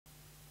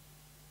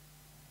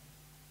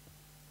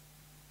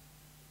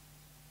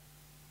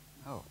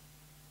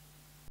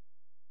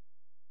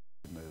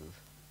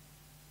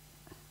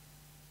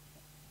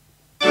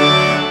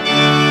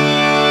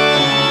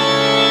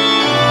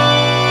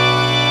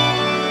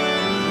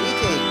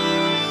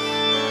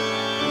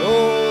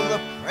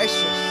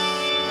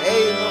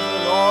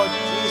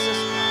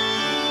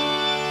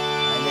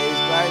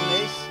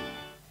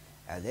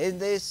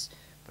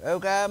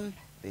program,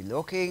 be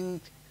looking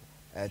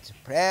at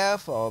prayer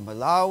for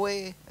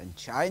Malawi and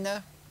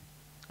China,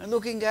 and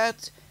looking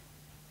at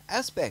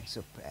aspects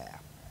of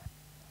prayer,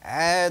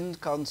 and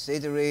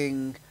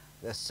considering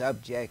the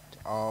subject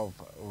of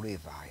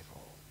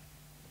revival.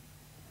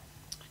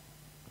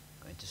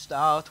 I'm going to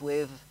start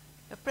with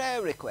a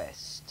prayer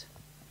request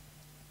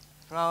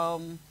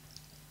from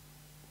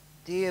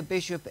dear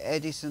Bishop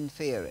Edison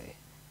Ferry,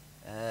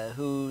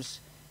 who's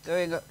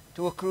going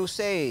to a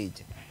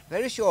crusade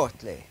very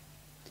shortly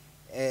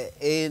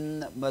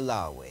in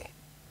Malawi.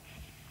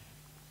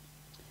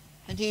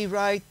 And he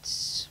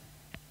writes,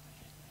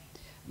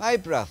 "My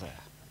brother,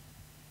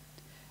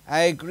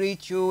 I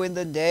greet you in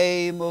the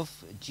name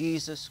of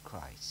Jesus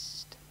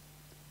Christ.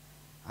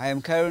 I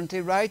am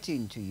currently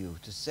writing to you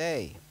to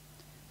say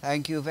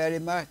thank you very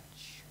much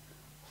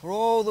for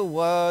all the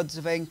words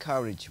of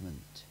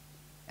encouragement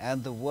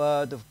and the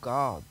word of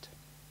God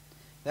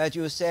that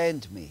you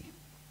sent me.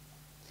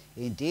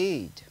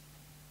 Indeed,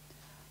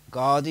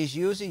 God is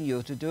using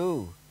you to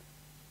do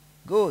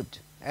good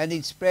and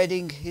in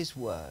spreading His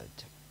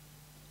word.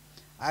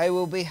 I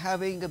will be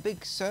having a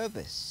big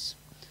service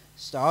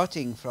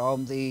starting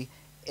from the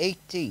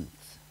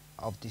 18th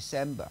of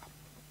December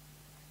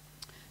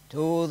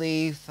to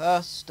the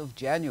 1st of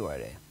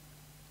January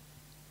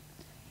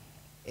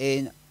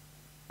in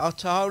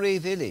Otari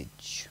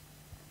village.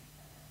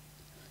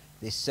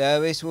 This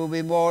service will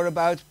be more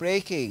about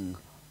breaking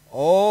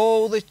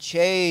all the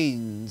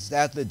chains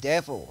that the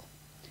devil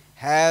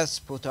has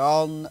put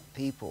on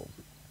people,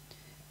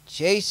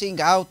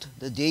 chasing out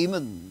the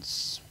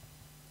demons,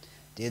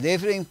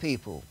 delivering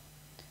people,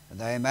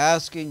 and I am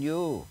asking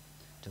you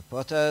to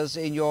put us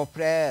in your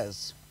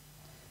prayers,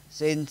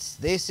 since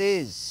this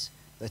is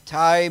the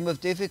time of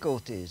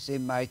difficulties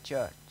in my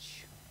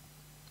church.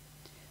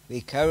 We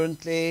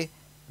currently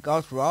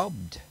got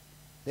robbed.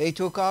 They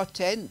took our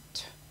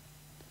tent.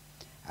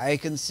 I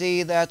can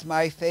see that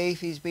my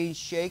faith is being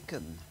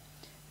shaken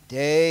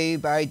day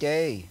by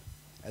day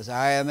as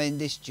I am in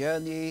this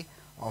journey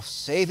of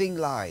saving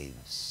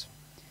lives.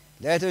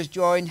 Let us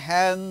join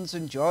hands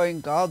and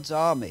join God's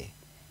army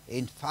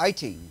in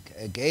fighting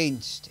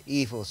against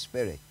evil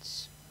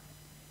spirits.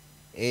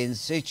 In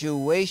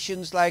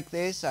situations like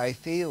this, I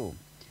feel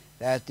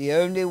that the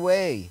only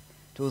way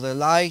to the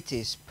light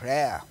is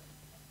prayer.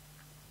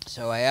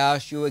 So I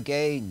ask you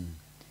again,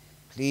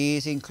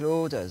 please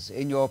include us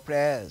in your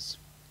prayers,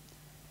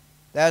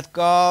 that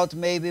God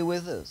may be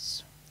with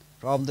us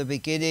from the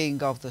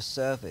beginning of the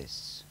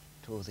service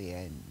to the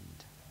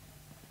end.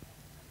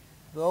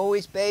 We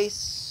always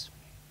base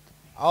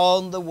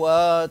on the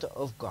Word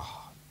of God.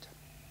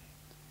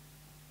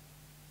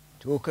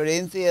 2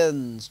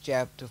 Corinthians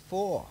chapter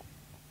 4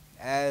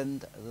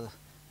 and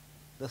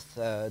the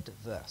 3rd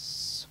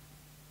verse.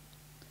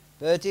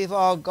 But if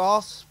our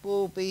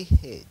gospel be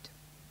hid,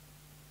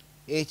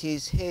 it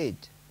is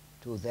hid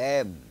to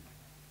them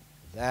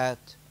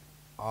that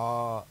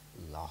are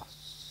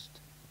lost.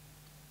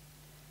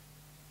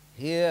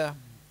 Here,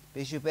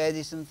 Bishop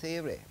Edison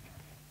Theory,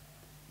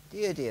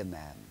 dear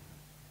man,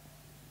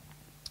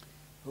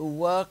 who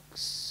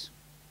works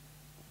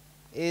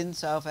in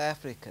South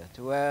Africa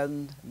to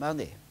earn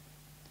money,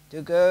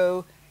 to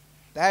go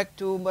back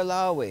to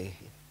Malawi,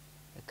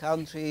 the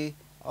country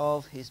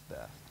of his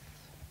birth,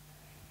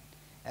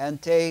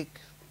 and take,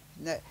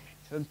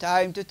 from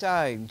time to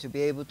time, to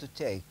be able to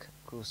take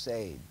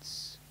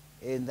crusades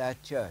in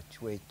that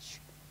church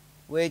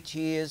which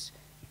he has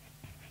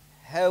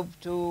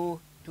helped to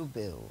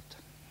build.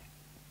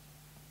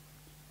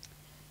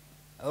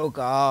 O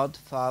God,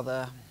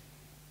 Father,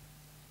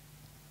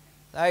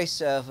 thy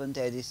servant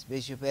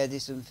Bishop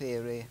Edison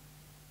Ferry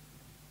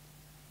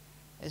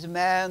is a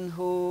man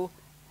who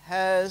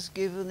has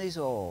given his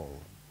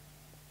all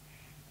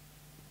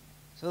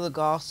to the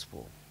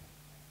gospel,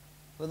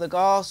 for the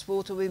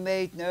gospel to be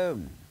made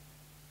known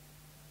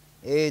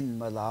in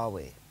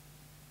Malawi.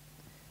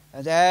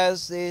 And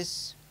as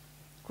this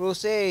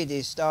crusade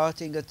is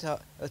starting at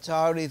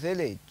Otari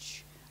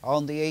village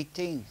on the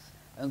 18th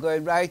and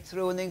going right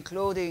through and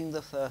including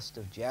the 1st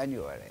of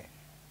January,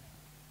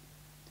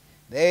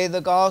 may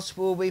the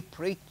gospel be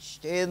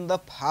preached in the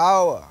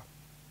power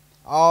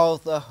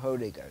of the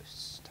Holy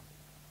Ghost,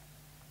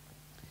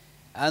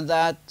 and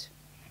that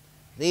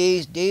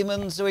these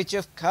demons which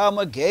have come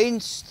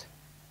against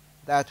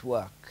that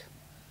work,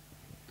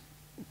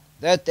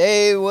 that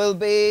they will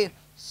be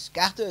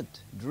scattered,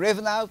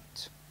 driven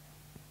out.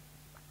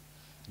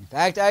 In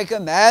fact, I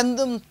command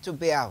them to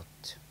be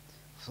out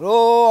through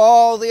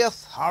all the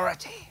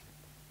authority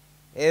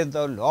in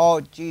the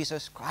Lord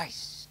Jesus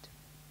Christ,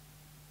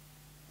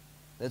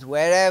 that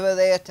wherever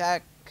they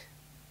attack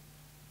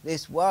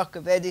this work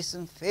of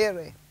Edison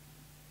Ferry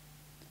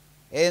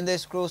in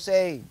this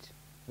crusade,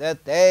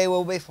 that they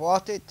will be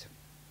thwarted,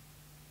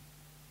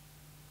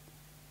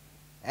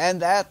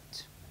 and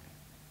that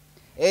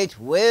it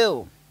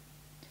will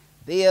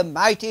be a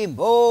mighty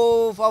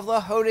move of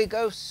the Holy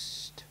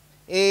Ghost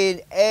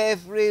in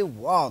every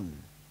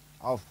one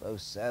of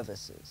those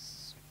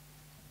services,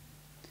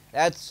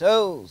 that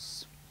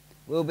souls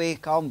will be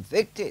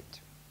convicted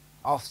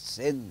of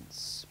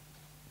sins.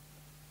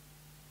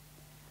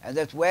 And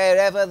that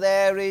wherever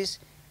there is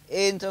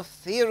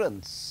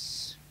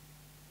interference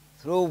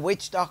through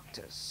witch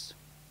doctors,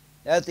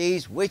 that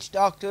these witch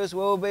doctors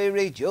will be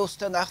reduced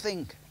to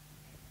nothing,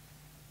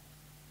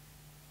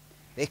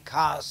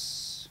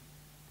 because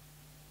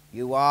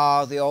you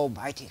are the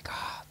Almighty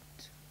God.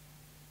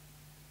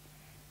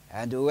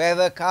 And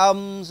whoever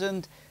comes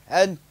and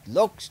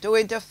looks to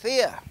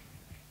interfere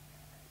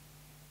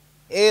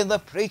in the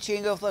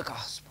preaching of the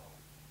gospel,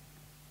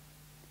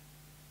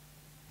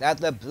 that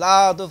the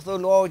blood of the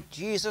Lord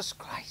Jesus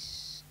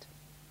Christ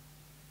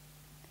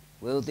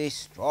will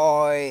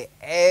destroy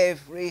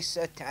every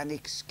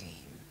satanic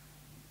scheme,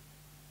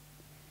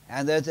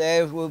 and that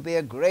there will be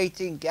a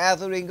great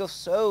ingathering of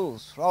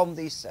souls from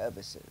these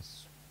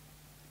services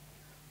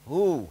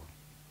who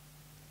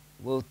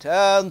will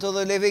turn to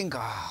the living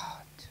God,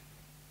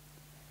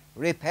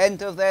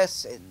 repent of their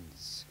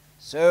sins,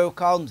 so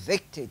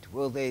convicted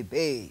will they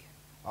be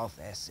of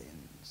their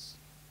sins,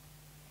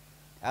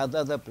 and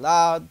that the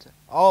blood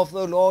of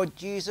the Lord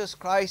Jesus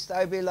Christ,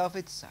 thy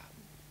beloved Son,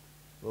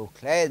 will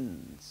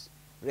cleanse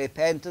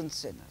repentant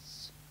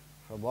sinners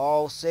from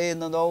all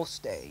sin and all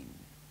stain,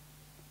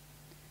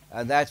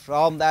 and that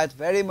from that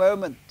very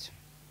moment,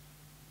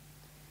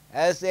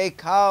 as they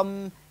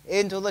come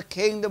into the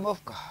kingdom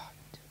of God,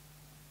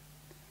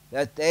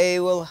 that they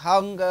will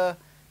hunger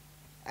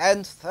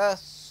and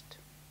thirst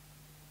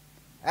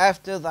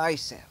after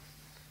thyself,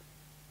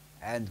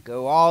 and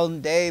go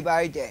on day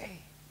by day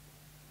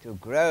to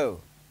grow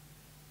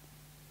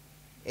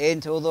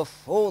into the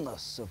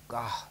fullness of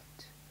God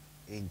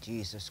in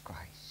Jesus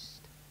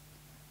Christ,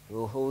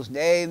 through whose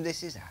name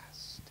this is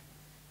asked,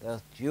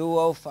 that you,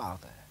 O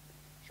Father,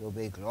 shall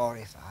be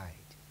glorified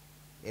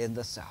in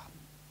the Son.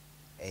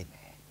 Amen.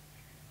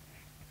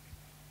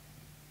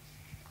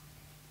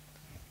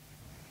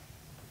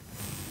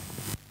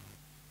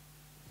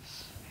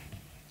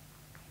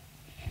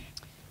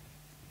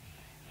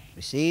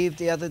 Received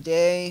the other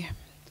day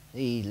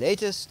the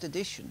latest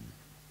edition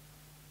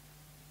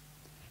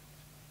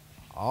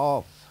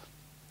of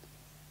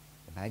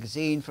the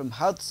magazine from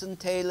Hudson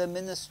Taylor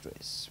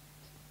Ministries,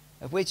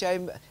 of which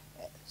I'm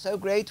so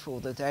grateful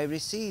that I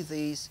receive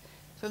these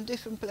from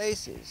different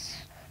places.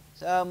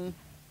 Some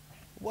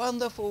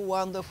wonderful,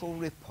 wonderful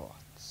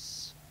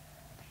reports.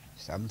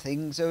 Some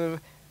things are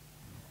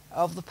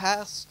of the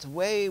past,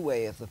 way,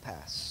 way of the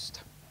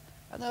past,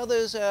 and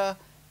others are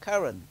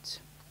current.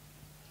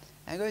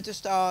 I'm going to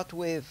start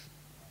with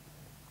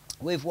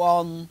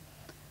one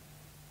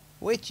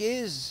which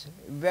is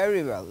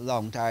very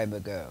long time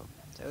ago.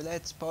 So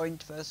let's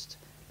point first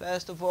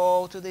of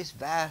all to this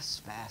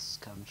vast,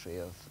 vast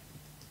country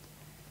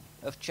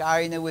of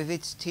China, with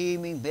its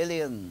teeming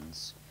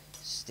millions,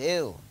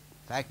 still,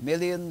 in fact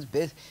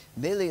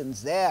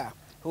millions there,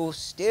 who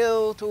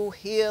still to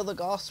hear the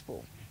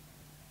gospel.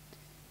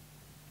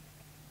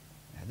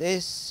 Now,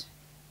 this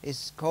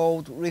is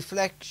called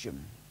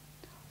Reflection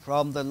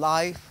from the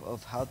life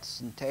of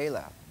Hudson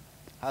Taylor.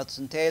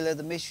 Hudson Taylor,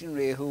 the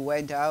missionary who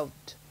went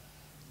out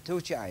to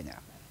China,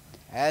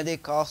 and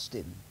it cost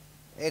him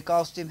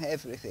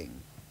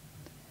everything.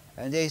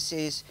 And this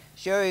is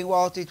showing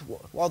what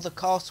the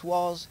cost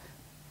was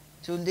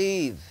to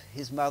leave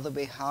his mother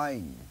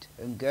behind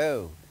and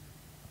go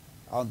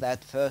on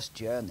that first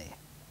journey.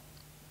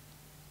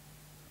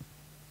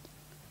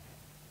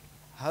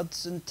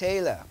 Hudson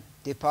Taylor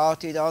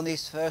departed on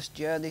his first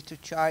journey to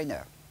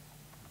China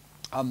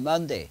on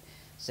Monday,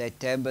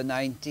 September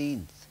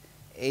 19th,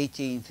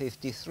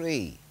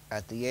 1853,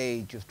 at the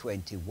age of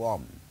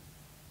 21.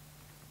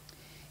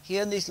 He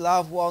and his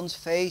loved ones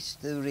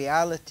faced the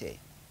reality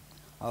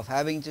of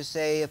having to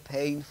say a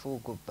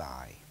painful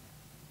goodbye.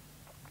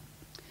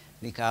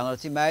 We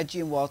cannot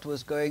imagine what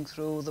was going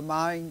through the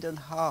mind and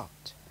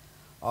heart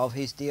of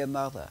his dear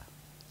mother,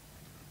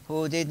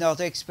 who did not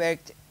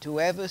expect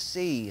to ever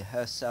see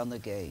her son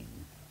again.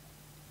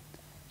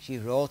 She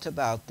wrote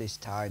about this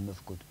time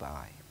of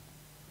goodbye.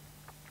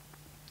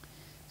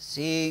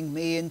 Seeing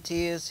me in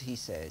tears, he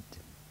said,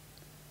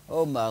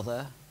 "O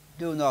mother,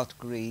 do not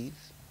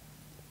grieve.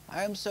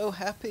 I am so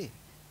happy,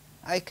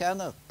 I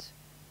cannot.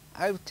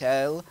 I'll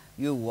tell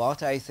you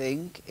what I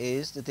think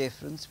is the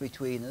difference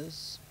between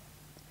us.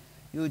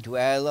 You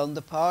dwell on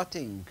the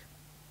parting,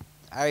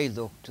 I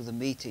look to the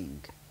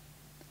meeting,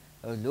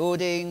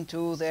 alluding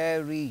to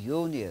their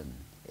reunion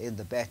in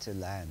the better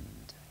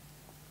land."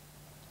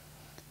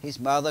 His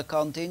mother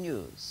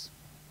continues,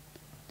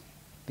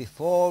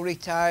 before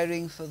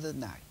retiring for the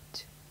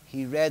night,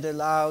 he read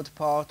aloud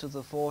part of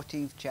the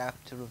 14th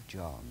chapter of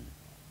John.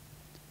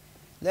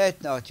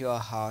 "Let not your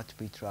heart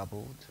be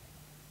troubled,"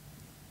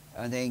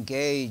 and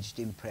engaged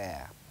in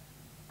prayer.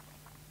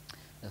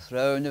 The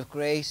throne of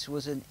grace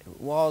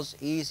was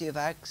easy of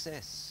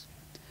access,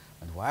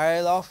 and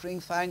while offering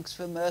thanks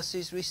for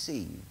mercies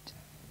received,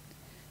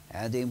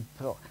 and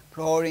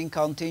imploring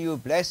continual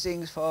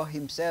blessings for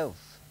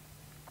himself,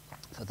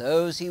 for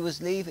those he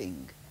was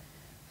leaving,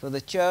 for the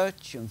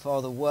church and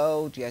for the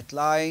world yet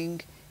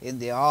lying in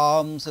the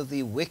arms of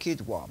the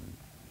wicked one,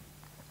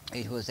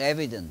 it was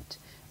evident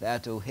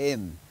that to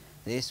him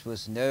this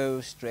was no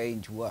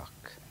strange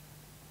work.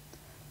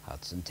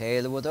 Hudson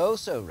Taylor would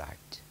also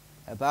write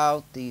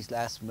about these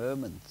last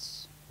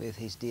moments with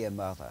his dear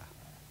mother.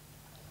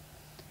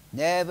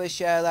 Never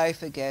shall I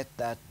forget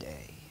that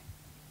day,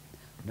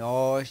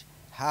 nor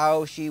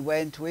how she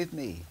went with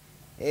me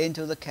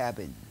into the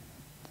cabin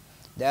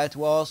that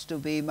was to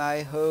be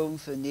my home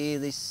for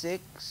nearly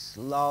 6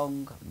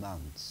 long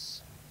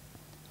months.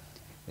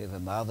 With a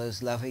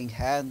mother's loving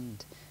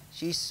hand,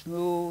 she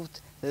smoothed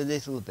the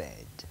little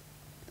bed.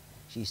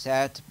 She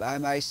sat by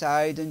my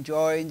side and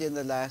joined in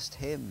the last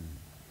hymn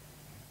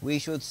we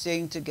should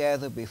sing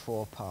together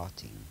before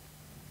parting.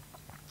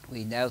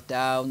 We knelt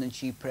down and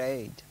she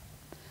prayed,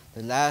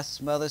 the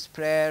last mother's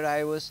prayer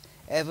I was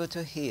ever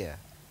to hear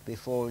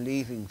before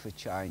leaving for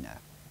China.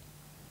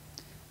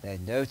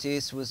 Then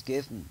notice was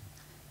given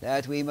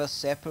that we must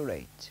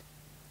separate,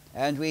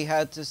 and we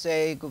had to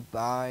say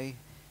goodbye,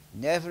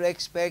 never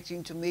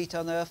expecting to meet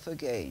on earth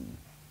again.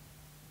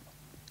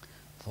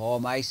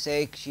 For my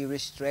sake she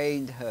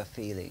restrained her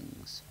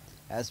feelings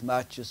as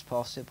much as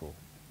possible.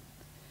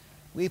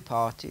 We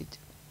parted,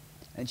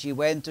 and she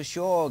went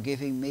ashore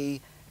giving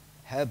me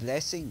her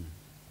blessing.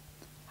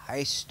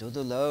 I stood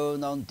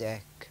alone on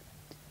deck,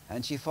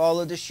 and she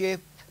followed the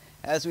ship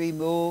as we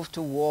moved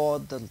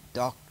toward the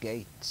dock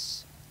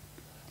gates.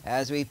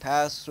 As we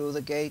passed through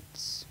the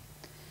gates,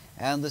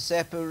 and the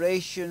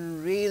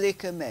separation really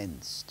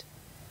commenced,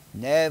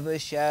 never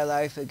shall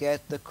I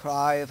forget the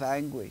cry of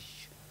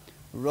anguish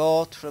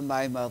wrought from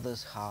my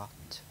mother's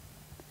heart.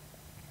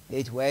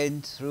 It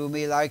went through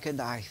me like a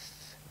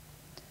knife.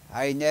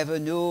 I never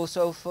knew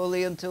so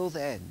fully until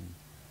then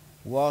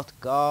what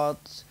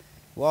God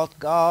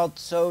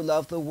so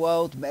loved the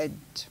world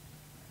meant.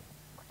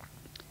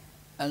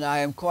 And I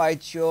am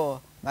quite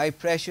sure my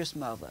precious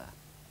mother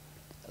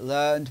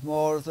learned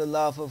more of the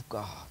love of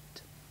God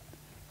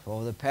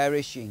for the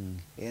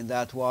perishing in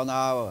that 1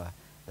 hour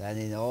than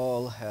in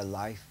all her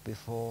life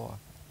before.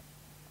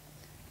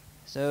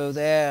 So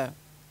there,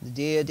 the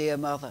dear, dear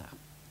mother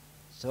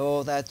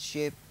saw that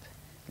ship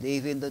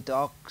leaving the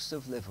docks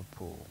of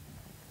Liverpool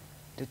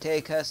to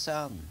take her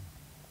son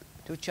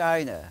to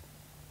China,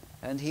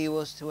 and he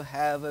was to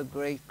have a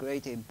great,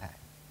 great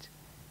impact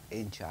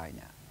in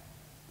China.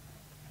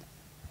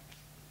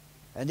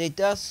 And it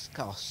does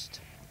cost,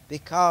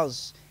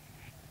 because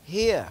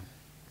here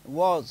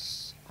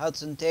was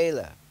Hudson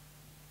Taylor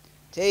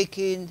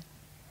taking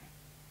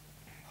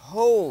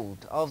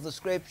hold of the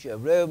scripture,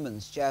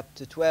 Romans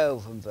chapter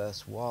 12 and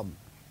verse 1.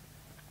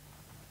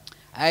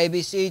 I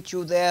beseech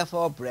you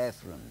therefore,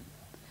 brethren,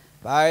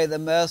 by the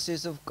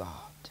mercies of God,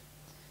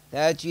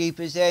 that ye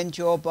present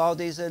your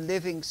bodies a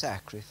living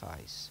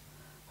sacrifice,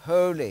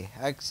 holy,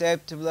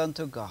 acceptable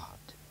unto God,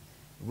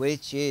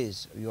 which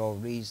is your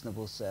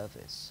reasonable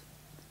service.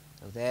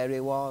 So there he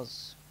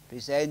was,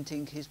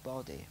 presenting his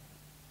body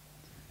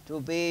to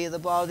be the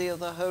body of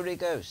the Holy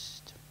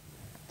Ghost,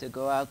 to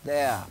go out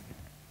there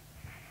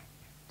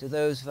to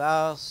those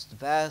vast,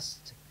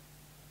 vast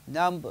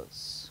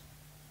numbers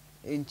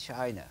in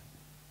China,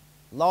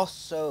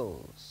 lost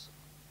souls,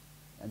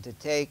 and to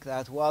take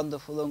that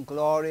wonderful and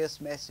glorious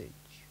message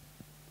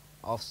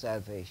of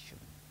salvation.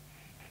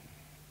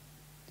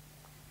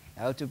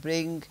 Now, to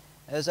bring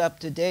us up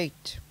to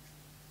date,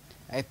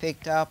 I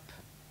picked up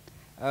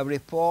a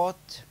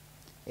report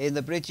in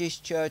the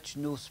British Church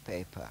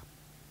newspaper,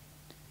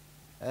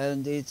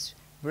 and it's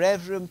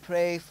Brethren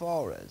Pray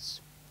for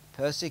Us,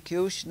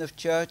 persecution of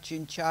church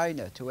in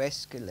China to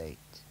escalate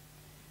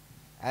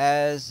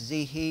as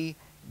the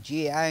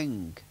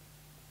Jiang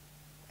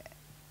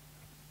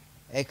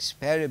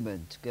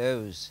experiment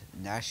goes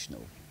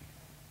national.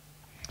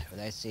 So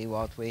let's see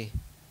what we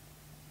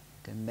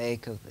can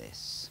make of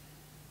this.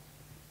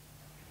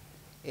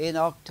 In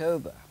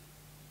October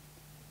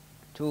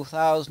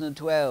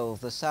 2012,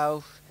 the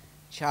South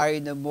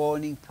China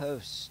Morning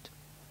Post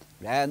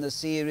ran a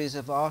series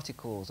of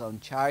articles on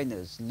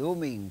China's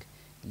looming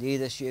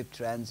leadership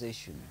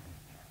transition.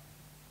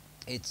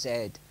 It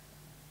said,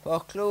 for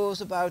clues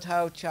about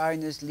how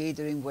China's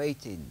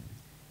leader-in-waiting,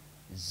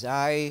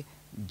 Xi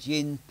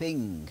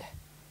Jinping,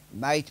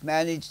 might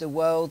manage the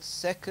world's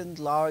second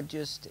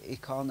largest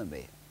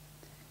economy,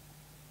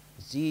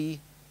 Zhejiang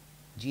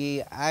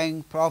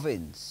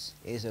province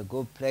is a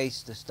good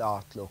place to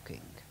start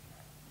looking.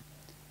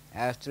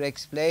 After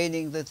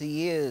explaining that the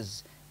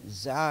years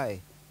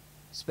Xi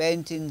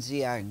spent in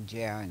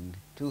Zhejiang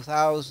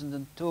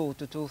 2002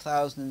 to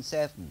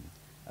 2007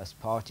 as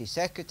party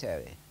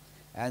secretary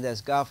and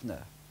as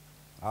governor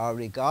are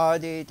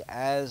regarded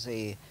as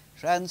a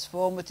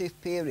transformative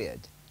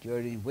period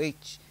during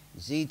which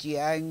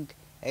Zhejiang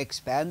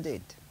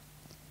expanded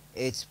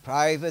its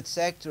private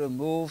sector and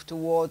moved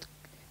toward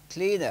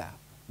cleaner,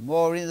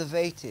 more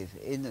innovative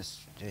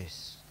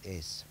industries.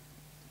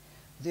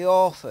 The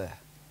author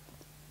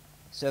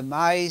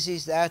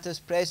surmises that as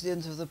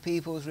President of the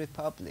People's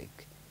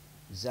Republic,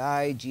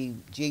 Xi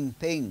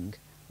Jinping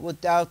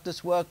would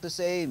doubtless work the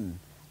same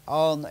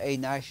on a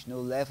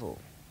national level.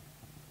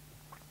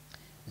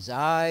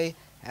 Xi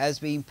has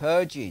been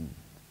purging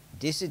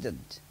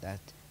dissident, that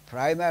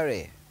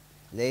primarily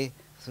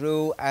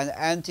through an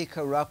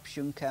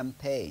anti-corruption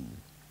campaign,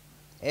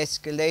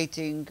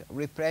 escalating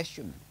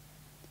repression,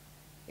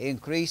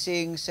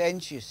 increasing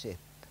censorship,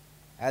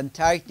 and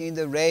tightening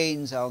the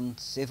reins on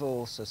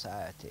civil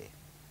society.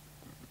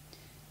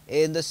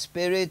 In the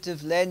spirit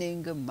of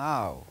Lenin and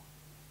Mao,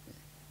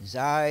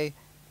 Xi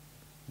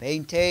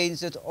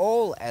maintains that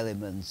all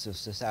elements of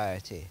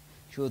society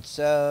should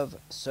serve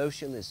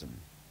socialism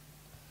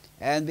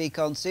and be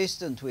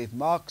consistent with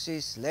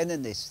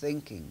Marxist-Leninist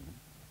thinking,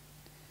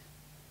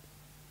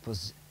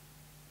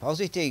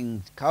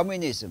 positing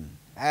communism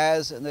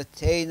as an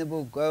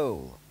attainable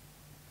goal.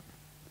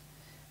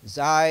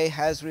 Xi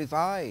has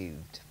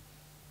revived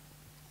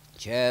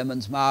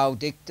Chairman Mao's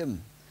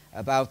dictum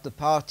about the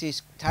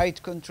party's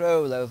tight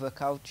control over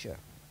culture,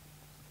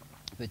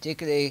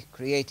 particularly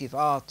creative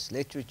arts,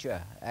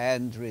 literature,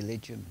 and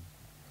religion.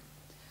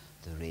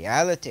 The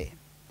reality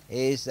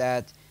is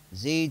that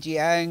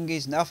Zhejiang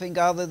is nothing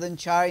other than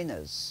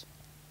China's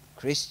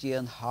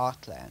Christian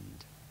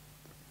heartland.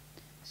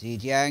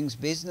 Zhejiang's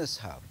business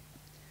hub,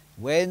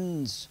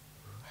 Wenzhou,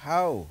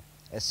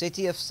 a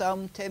city of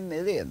some 10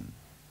 million,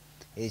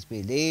 is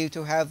believed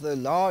to have the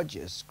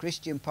largest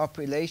Christian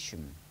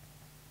population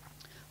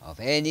of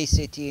any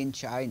city in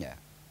China.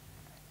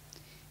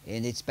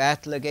 In its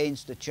battle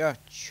against the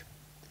church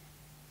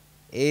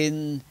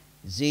in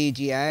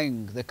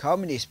Zhejiang, the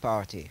Communist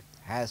Party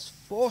has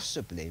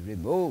forcibly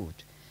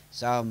removed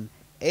some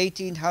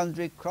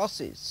 1,800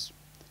 crosses,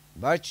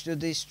 much to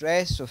the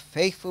distress of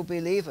faithful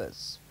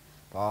believers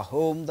for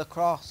whom the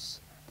cross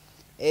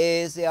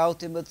is the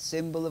ultimate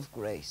symbol of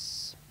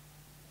grace,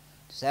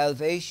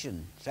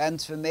 salvation,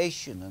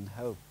 transformation, and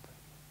hope,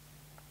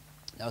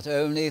 not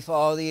only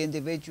for the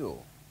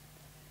individual,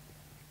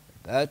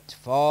 but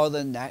for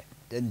the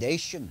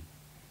nation.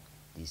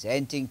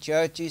 Dissenting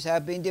churches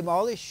have been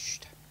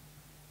demolished,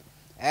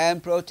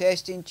 and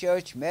protesting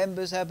church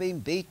members have been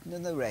beaten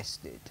and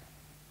arrested.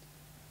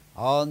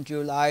 On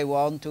July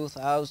 1,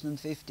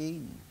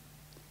 2015,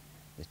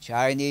 the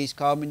Chinese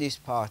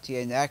Communist Party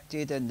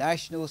enacted a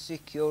national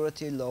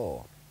security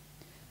law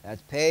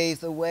that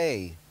paved the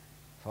way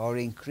for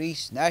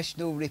increased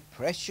national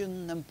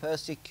repression and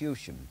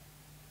persecution,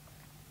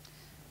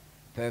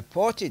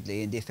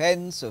 purportedly in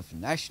defense of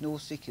national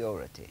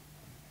security.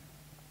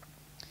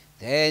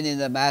 Then,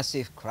 in a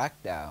massive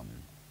crackdown,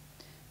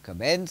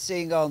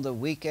 commencing on the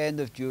weekend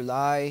of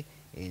July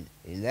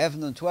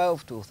 11 and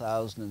 12,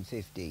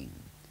 2015,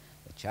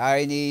 the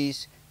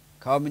Chinese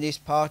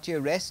Communist Party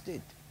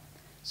arrested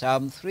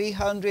some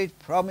 300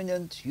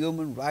 prominent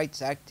human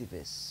rights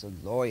activists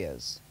and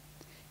lawyers,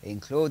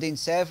 including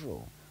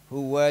several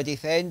who were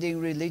defending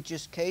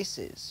religious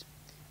cases,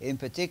 in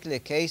particular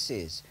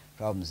cases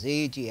from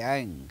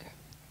Zhejiang.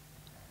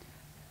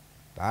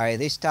 By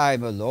this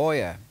time, a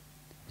lawyer,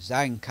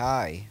 Zhang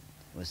Kai,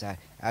 was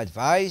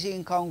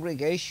advising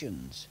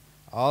congregations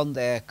on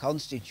their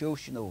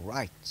constitutional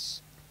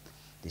rights,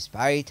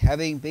 despite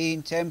having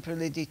been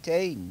temporarily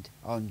detained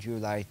on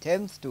July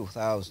 10,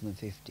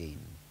 2015,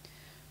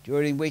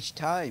 during which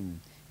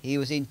time he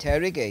was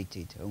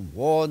interrogated and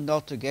warned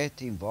not to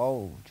get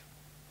involved.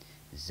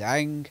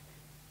 Zhang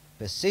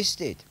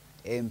persisted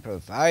in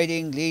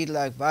providing legal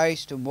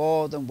advice to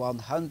more than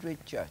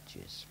 100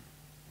 churches.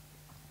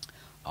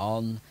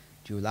 On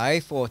July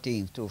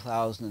 14,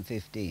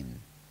 2015,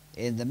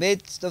 in the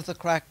midst of the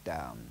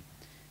crackdown,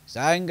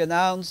 Zhang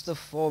announced the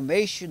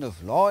formation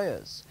of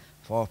Lawyers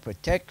for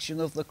Protection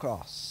of the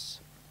Cross,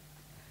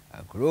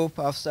 a group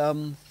of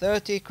some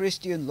 30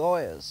 Christian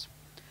lawyers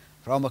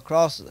from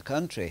across the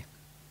country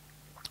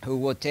who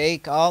would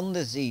take on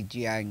the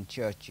Zhejiang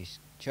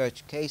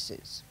church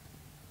cases.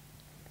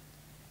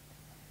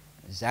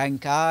 Zhang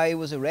Kai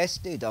was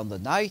arrested on the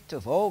night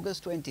of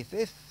August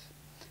 25,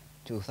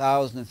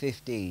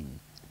 2015,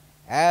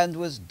 and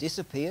was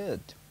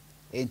disappeared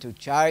into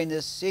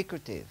China's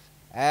secretive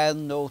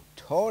and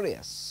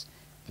notorious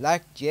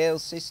black jail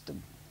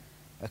system,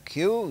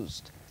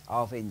 accused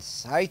of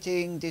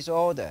inciting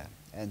disorder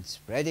and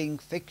spreading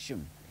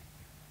fiction.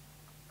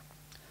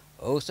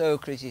 Also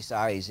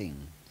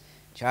criticizing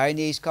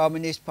Chinese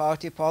Communist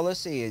Party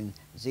policy in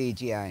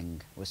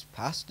Zhejiang was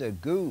Pastor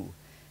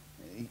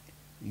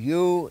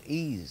Yu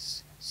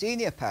Yi's,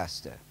 senior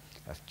pastor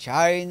of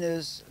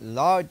China's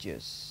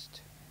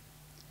largest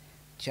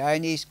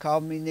Chinese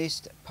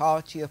Communist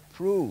Party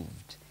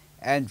approved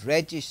and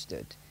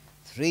registered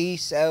Three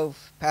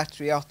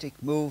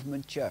Self-Patriotic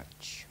Movement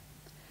Church,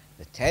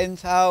 the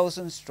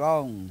 10,000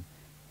 strong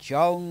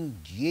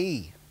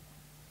Zhongji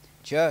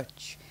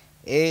Church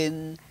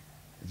in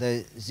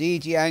the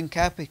Zhejiang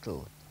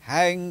capital,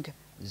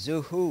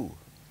 Hangzhou,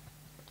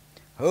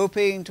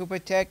 hoping to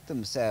protect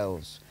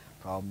themselves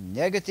from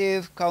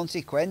negative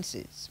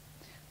consequences.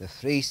 The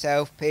Free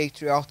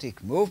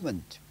Self-Patriotic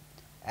Movement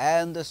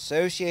and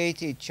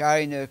Associated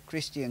China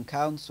Christian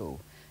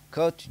Council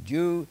cut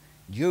Zhu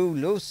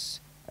loose,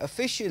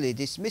 officially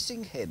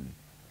dismissing him.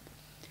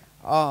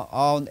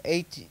 On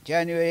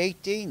January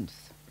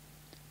 18th,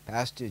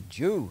 Pastor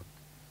Zhu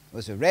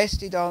was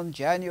arrested on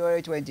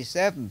January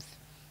 27th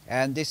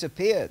and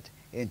disappeared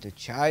into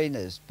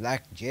China's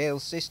black jail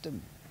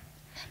system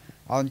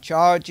on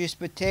charges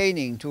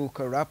pertaining to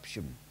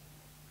corruption.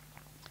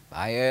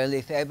 By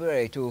early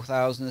February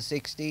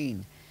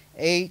 2016,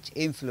 8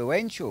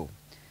 influential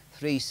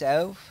Free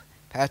Self,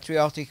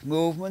 Patriotic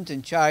Movement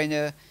and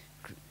China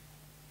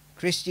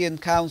Christian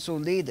Council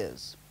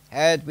leaders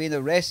had been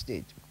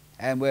arrested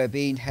and were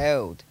being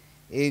held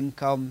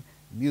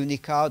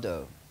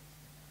incommunicado.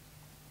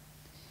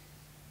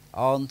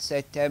 On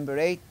September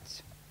 8,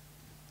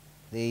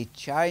 the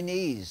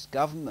Chinese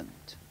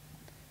government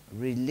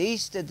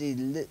released a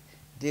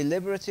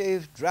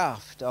deliberative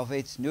draft of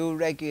its new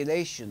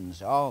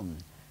regulations on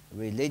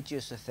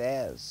religious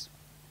affairs.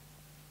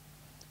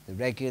 The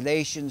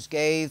regulations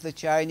gave the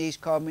Chinese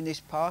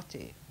Communist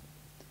Party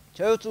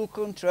total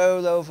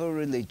control over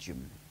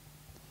religion.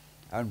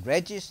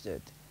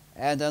 Unregistered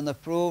and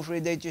unapproved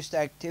religious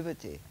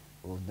activity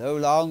will no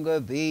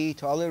longer be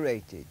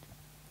tolerated.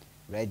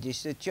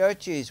 Registered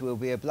churches will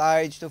be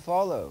obliged to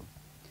follow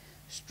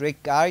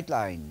strict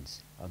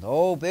guidelines, and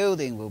all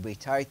building will be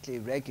tightly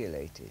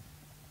regulated.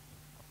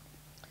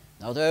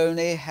 Not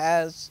only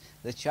has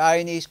the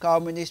Chinese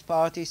Communist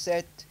Party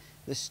set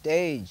the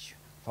stage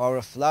for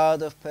a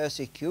flood of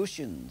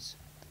persecutions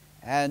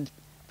and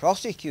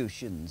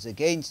prosecutions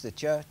against the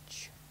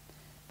Church,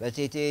 but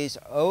it is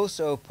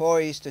also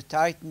poised to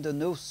tighten the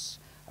noose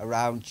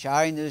around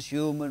China's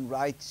human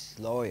rights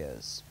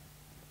lawyers.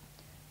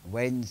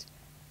 When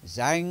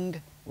Zhang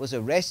was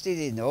arrested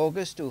in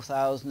August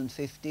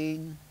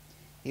 2015,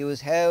 he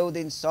was held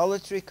in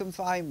solitary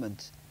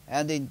confinement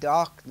and in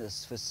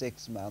darkness for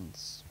 6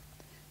 months,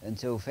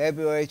 until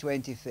February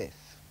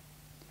 25th,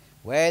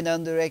 when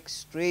under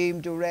extreme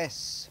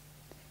duress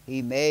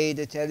he made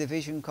a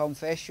television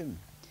confession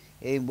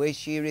in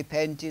which he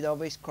repented of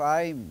his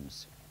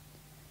crimes,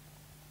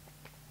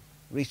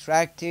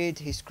 retracted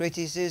his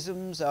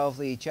criticisms of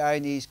the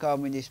Chinese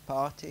Communist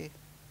Party,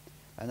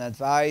 and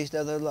advised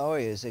other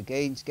lawyers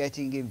against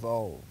getting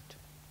involved.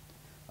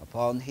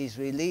 Upon his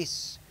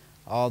release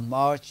on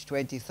March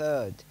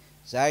 23rd,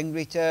 Zhang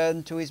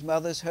returned to his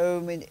mother's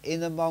home in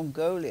Inner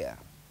Mongolia,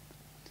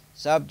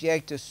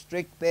 subject to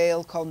strict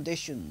bail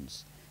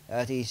conditions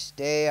that he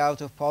stay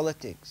out of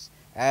politics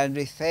and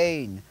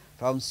refrain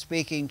from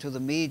speaking to the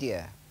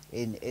media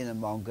in Inner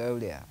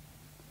Mongolia.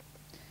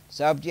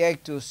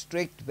 Subject to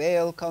strict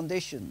bail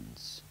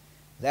conditions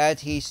that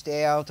he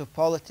stay out of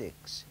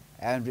politics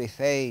and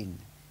refrain.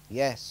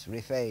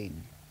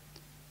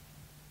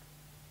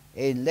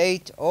 In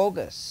late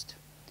August,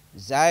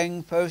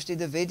 Zhang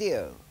posted a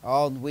video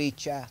on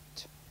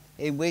WeChat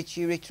in which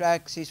he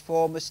retracts his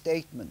former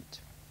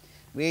statement,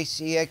 which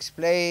he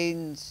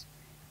explains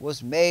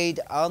was made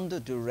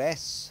under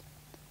duress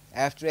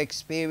after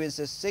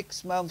experiencing a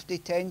 6-month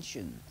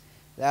detention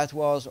that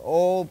was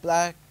all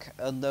black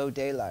and no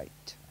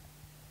daylight.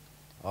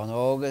 On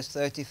August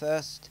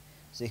 31st,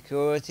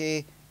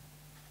 security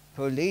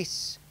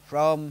police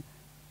from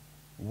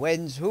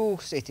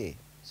Wenzhou City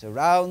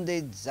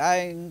surrounded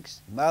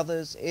Zhang's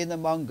mother's Inner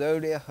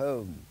Mongolia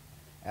home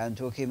and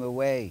took him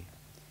away.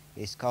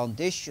 His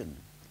condition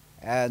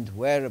and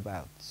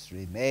whereabouts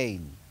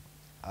remain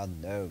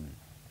unknown.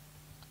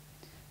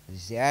 The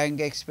Zhang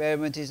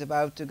experiment is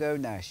about to go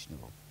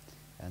national,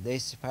 and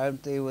this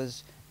apparently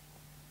was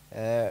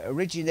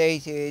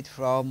originated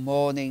from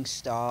Morning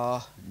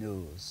Star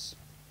News.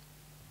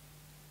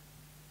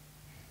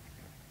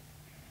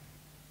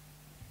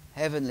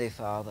 Heavenly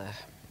Father,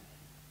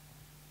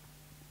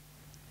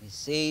 we've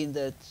seen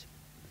that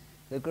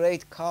the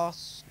great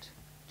cost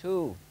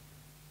to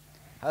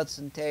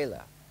Hudson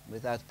Taylor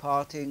with that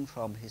parting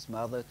from his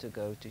mother to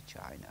go to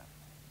China,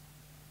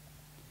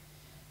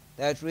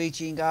 that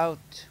reaching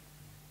out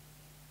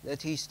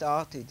that he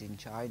started in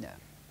China,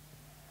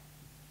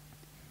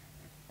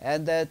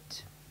 and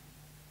that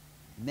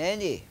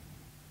many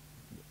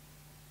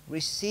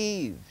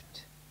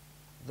received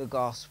the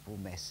gospel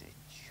message.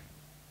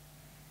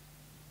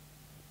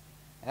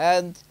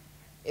 And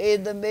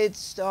in the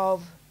midst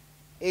of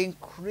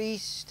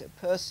increased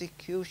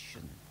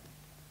persecution,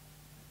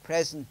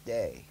 present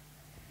day,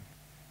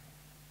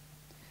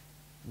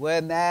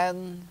 where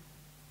man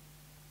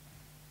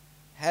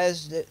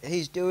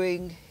he's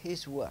doing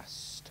his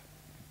worst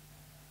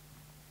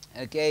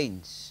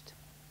against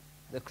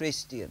the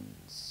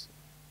Christians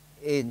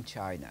in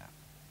China,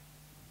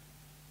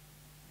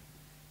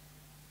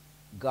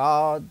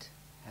 God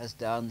has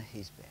done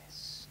his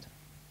best.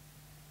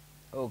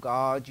 Oh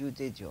God, you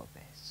did your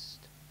best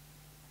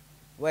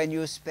when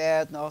you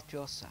spared not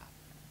your Son.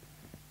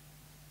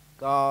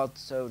 God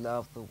so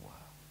loved the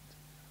world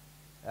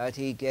that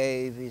he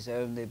gave his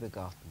only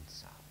begotten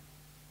Son.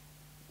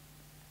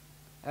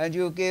 And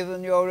you've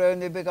given your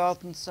only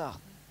begotten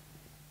Son,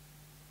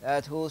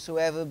 that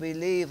whosoever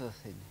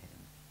believeth in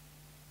him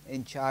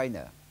in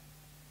China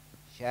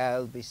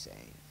shall be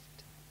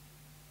saved.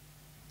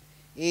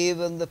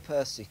 Even the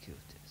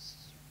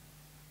persecutors,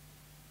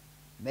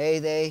 may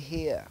they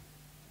hear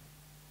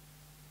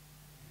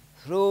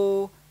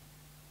through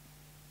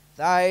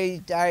thy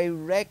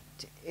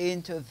direct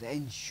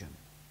intervention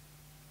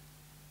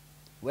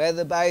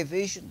whether by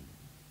vision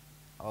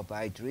or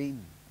by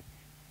dream,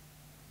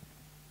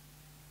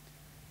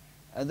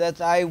 and that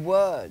thy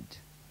word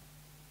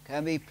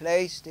can be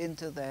placed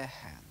into their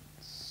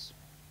hands,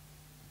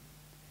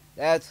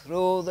 that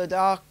through the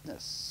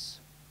darkness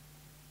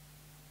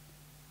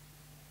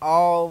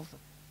of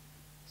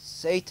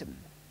Satan,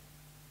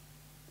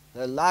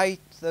 the light,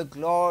 the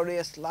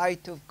glorious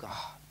light of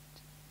God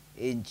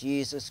in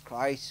Jesus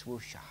Christ will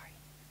shine.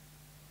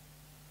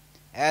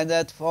 And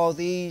that for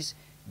these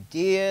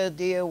dear,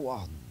 dear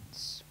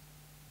ones,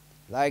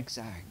 like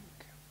Zhang,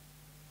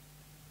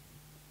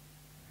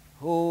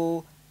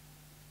 who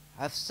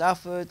have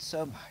suffered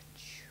so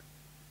much,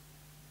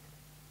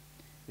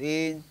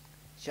 been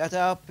shut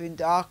up in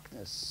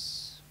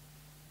darkness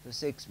for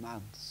 6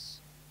 months.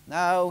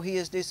 Now he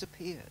has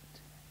disappeared,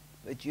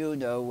 but you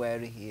know where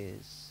he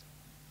is.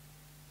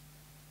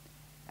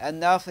 And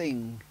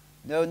nothing,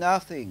 no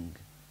nothing,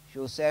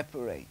 shall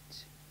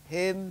separate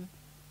him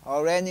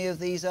or any of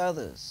these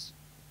others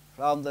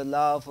from the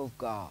love of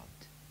God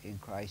in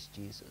Christ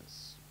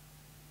Jesus.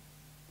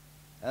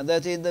 And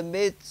that in the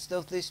midst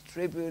of this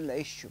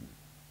tribulation,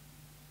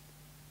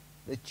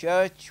 the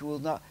church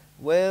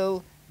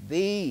will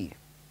be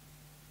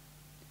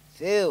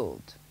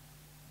filled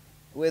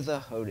with the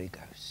Holy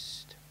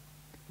Ghost,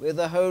 with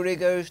the Holy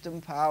Ghost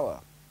and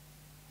power,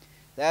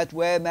 that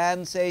where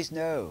man says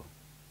no,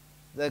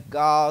 that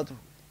God,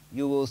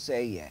 you will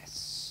say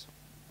yes,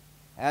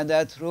 and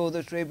that through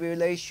the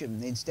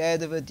tribulation,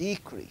 instead of a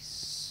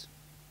decrease,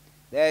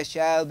 there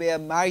shall be a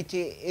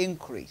mighty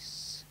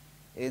increase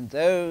in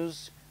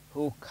those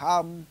who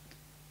come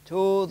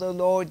to the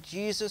Lord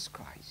Jesus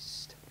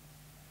Christ,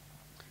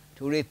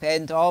 to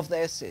repent of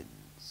their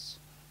sins,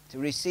 to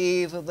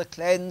receive of the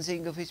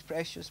cleansing of his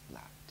precious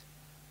blood,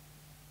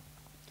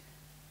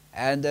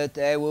 and that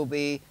there will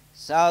be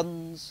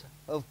sons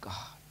of God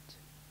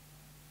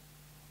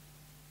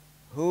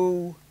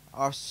who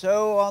are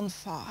so on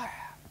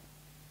fire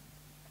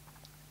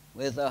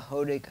with the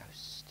Holy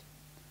Ghost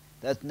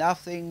that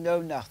nothing, no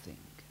nothing,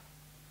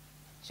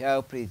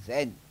 shall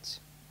prevent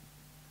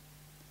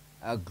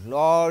a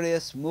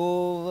glorious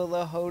move of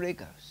the Holy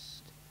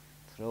Ghost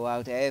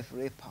throughout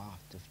every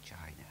part of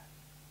China,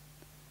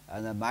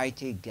 and a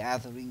mighty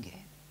gathering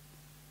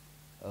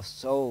in of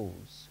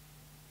souls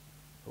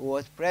who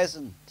at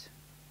present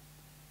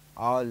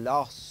are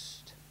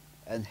lost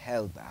and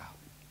hell-bound.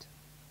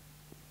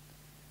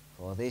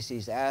 For this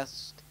is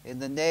asked in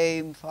the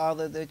name,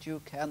 Father, that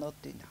you cannot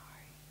deny.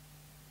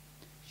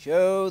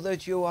 Show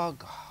that you are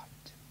God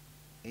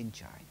in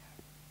China.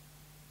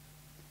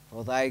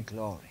 For thy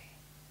glory,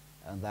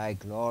 and thy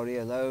glory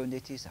alone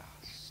it is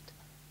asked.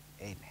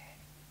 Amen.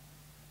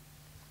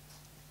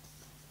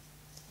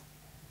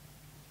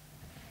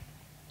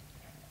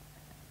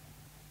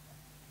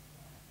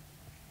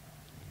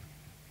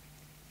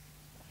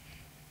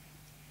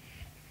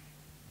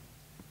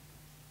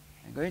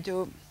 I'm going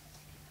to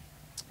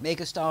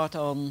make a start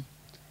on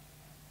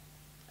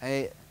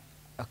a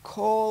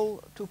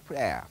call to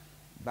prayer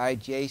by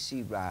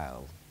J.C.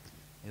 Ryle,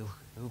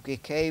 who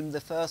became the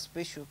first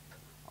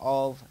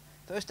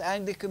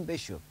Anglican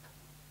bishop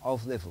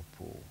of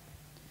Liverpool.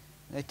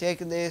 And I've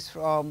taken this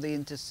from the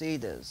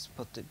Interceders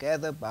put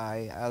together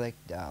by Alec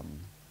Dunn,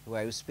 who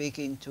I was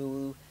speaking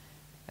to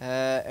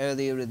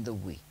earlier in the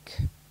week.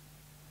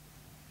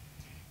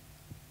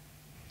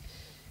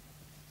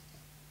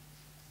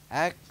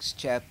 Acts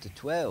chapter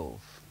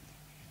 12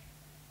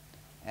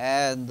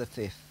 and the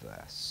 5th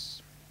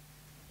verse.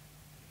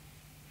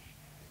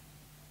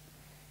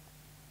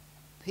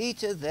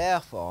 Peter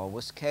therefore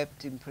was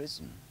kept in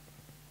prison,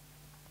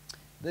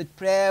 but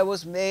prayer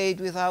was made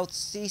without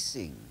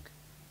ceasing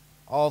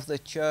of the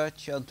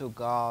church unto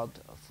God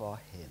for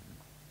him.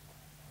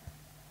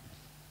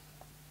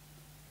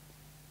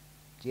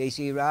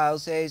 J.C. Ryle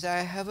says,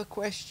 I have a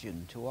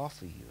question to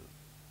offer you.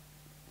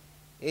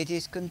 It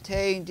is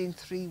contained in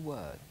 3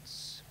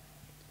 words.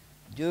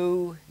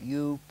 Do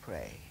you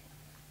pray?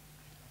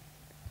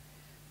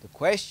 The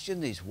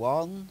question is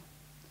one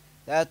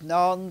that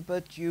none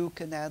but you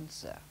can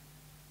answer.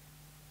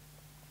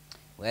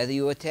 Whether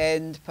you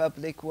attend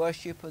public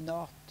worship or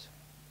not,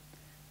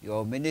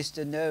 your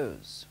minister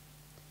knows.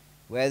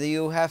 Whether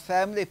you have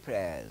family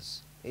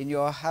prayers in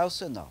your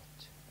house or not,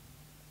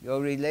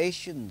 your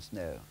relations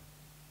know.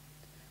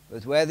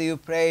 But whether you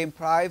pray in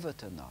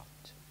private or not,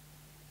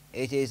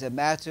 it is a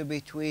matter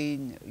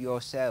between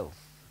yourself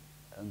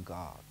and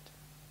God.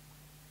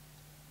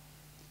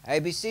 I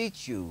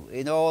beseech you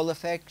in all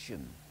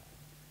affection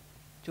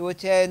to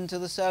attend to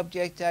the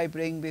subject I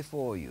bring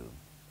before you.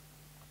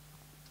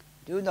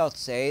 Do not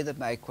say that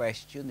my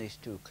question is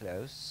too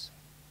close.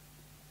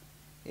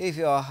 If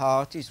your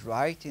heart is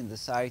right in the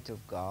sight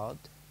of God,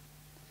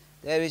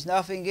 there is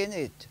nothing in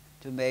it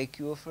to make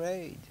you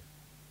afraid.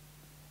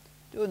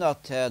 Do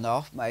not turn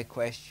off my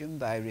question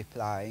by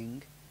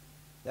replying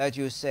that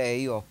you say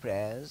your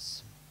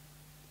prayers.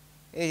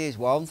 It is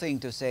one thing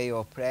to say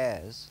your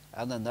prayers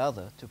and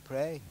another to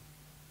pray.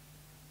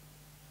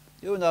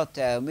 Do not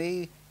tell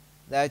me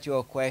that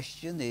your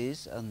question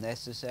is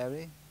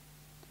unnecessary.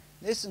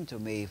 listen to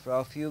me for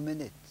a few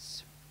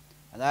minutes,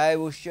 and I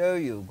will show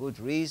you good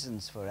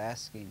reasons for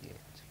asking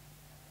it.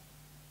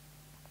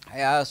 I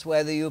ask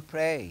whether you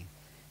pray,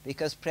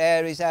 because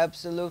prayer is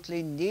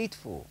absolutely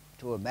needful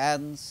to a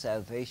man's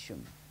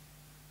salvation.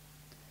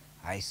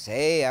 I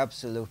say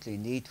absolutely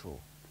needful,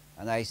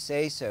 and I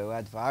say so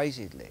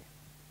advisedly.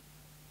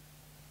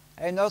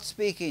 I am not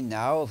speaking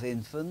now of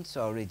infants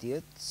or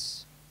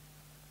idiots.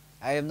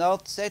 I am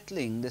not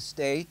settling the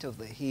state of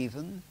the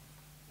heathen.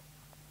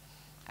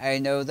 I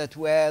know that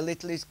where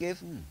little is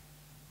given,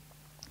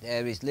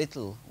 there is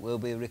little will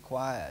be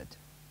required.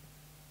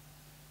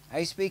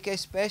 I speak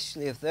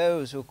especially of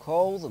those who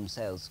call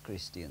themselves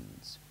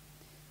Christians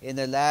in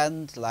a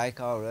land like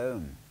our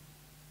own,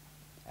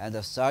 and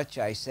of such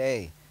I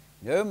say,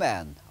 no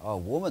man or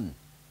woman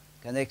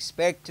can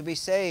expect to be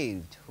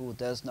saved who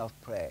does not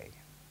pray.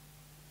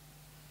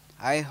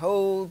 I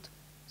hold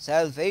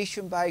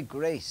salvation by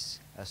grace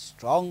as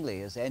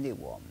strongly as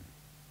anyone.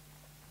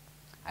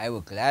 I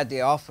would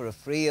gladly offer a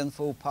free and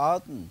full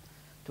pardon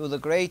to the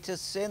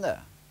greatest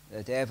sinner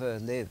that ever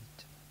lived.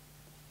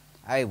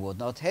 I would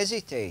not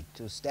hesitate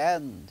to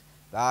stand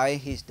by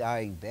his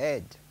dying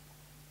bed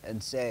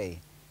and say,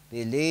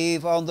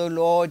 believe on the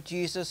Lord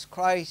Jesus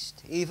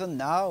Christ even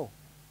now,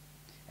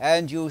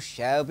 and you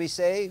shall be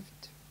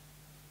saved.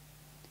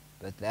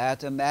 But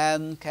that a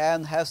man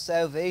can have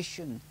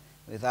salvation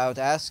without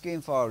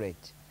asking for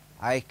it,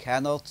 I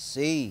cannot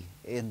see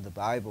in the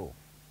Bible.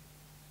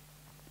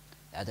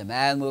 That a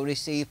man will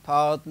receive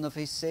pardon of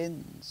his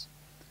sins,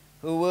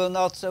 who will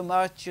not so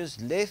much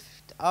as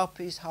lift up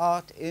his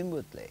heart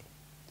inwardly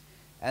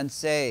and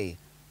say,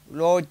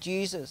 Lord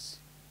Jesus,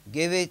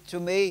 give it to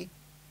me,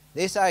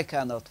 this I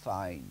cannot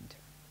find.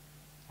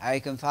 I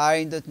can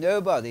find that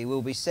nobody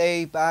will be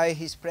saved by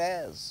his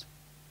prayers,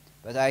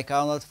 but I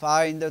cannot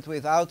find that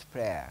without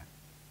prayer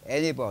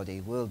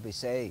anybody will be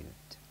saved.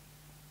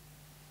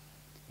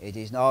 It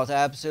is not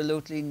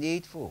absolutely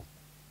needful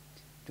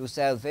to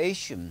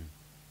salvation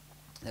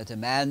that a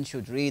man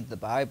should read the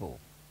Bible.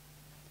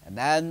 A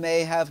man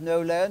may have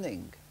no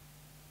learning,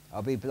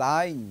 or be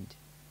blind,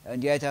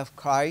 and yet have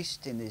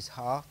Christ in his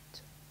heart.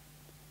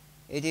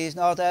 It is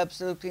not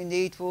absolutely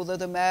needful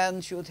that a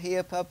man should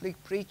hear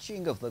public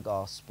preaching of the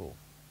gospel.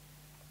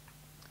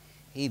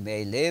 He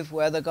may live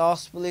where the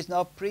gospel is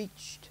not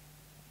preached,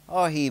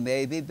 or he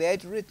may be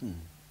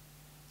bedridden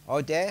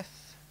or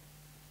deaf.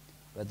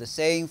 But the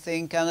same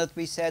thing cannot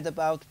be said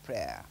about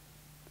prayer.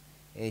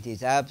 It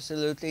is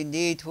absolutely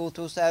needful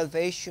to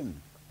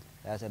salvation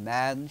that a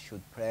man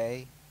should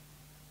pray.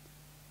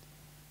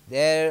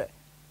 There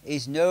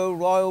is no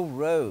royal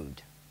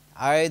road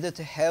either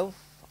to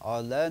health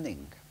or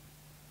learning.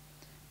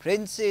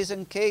 Princes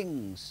and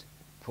kings,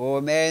 poor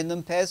men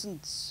and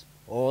peasants,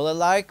 all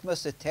alike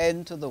must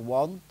attend to the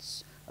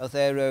wants of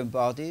their own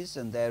bodies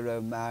and their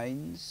own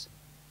minds.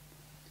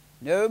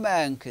 No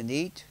man can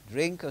eat,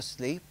 drink, or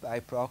sleep by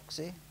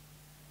proxy.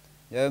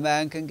 No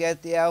man can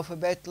get the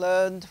alphabet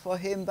learned for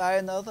him by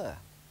another.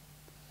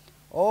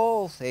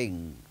 All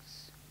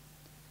things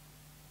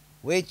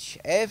which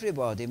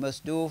everybody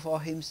must do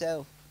for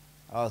himself,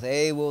 or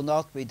they will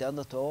not be done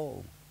at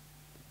all.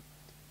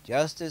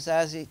 Just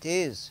as it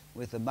is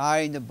with the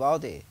mind and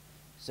body,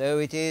 so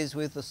it is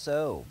with the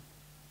soul.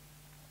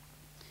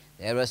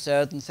 There are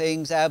certain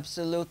things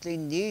absolutely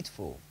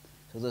needful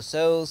to the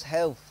soul's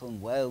health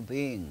and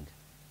well-being.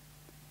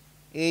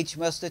 Each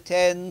must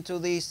attend to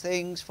these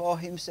things for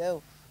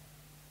himself.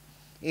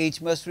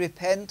 Each must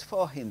repent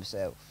for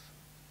himself.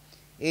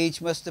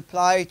 Each must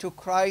apply to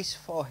Christ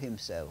for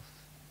himself.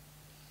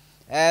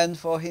 And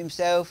for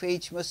himself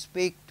each must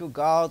speak to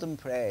God and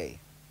pray.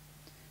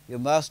 You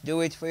must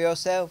do it for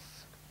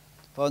yourself,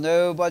 for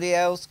nobody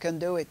else can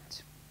do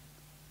it.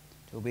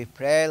 To be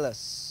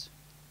prayerless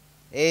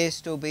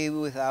is to be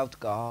without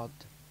God,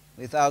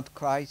 without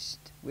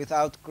Christ,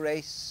 without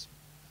grace,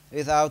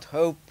 without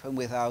hope and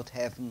without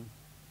heaven.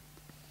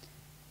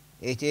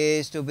 It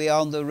is to be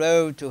on the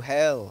road to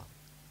hell.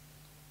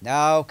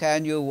 Now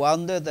can you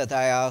wonder that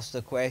I ask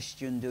the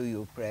question, do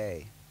you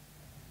pray?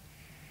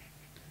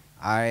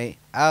 I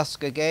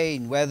ask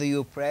again whether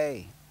you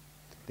pray,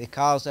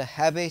 because a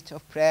habit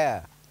of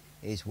prayer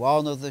is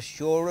one of the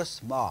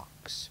surest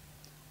marks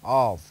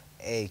of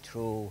a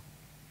true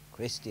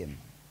Christian.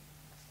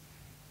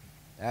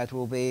 That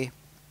will be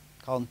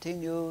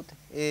continued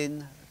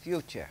in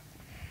future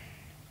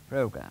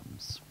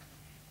programs.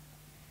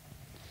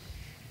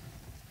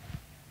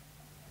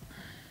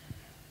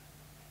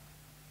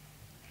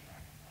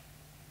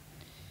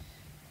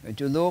 When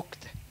you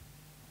looked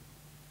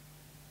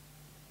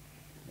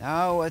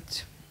now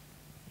at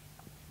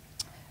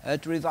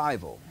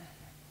revival,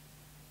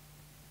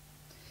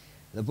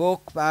 the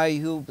book by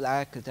Hugh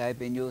Black that I've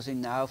been using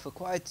now for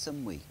quite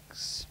some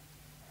weeks,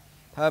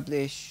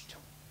 published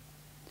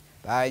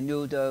by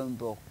New Dawn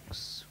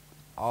Books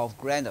of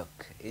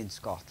Greenock in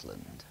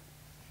Scotland.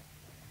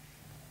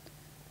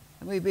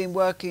 And we've been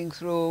working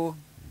through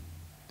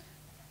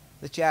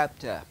the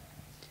chapter,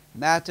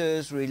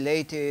 Matters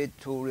Related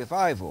to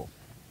Revival.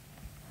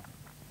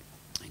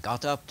 I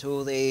got up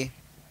to the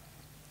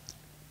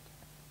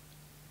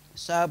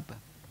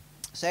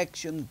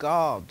subsection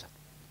God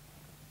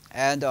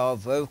and our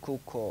vocal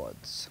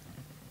cords.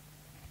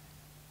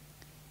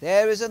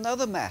 There is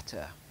another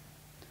matter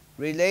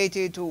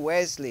related to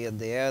Wesley and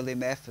the early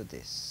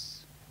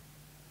Methodists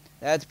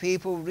that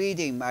people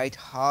reading might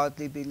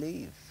hardly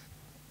believe.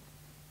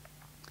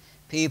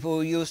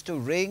 People used to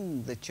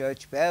ring the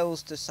church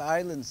bells to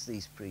silence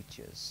these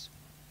preachers.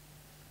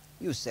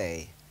 You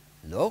say,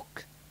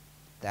 look,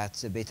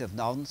 that's a bit of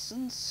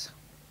nonsense.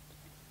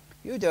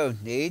 You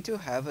don't need to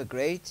have a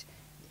great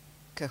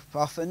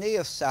cacophony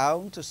of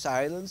sound to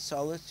silence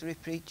solitary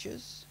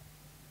preachers.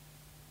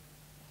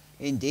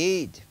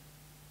 Indeed,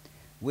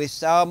 with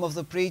some of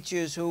the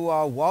preachers who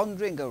are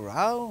wandering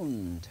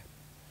around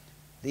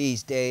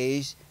these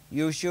days,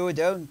 you sure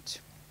don't.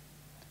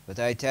 But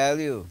I tell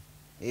you,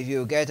 if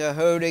you get a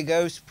Holy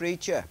Ghost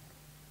preacher,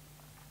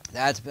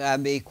 that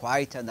can be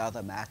quite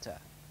another matter.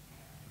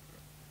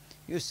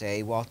 You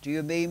say, what do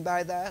you mean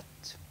by that?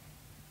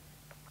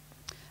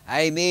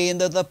 I mean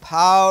that the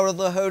power of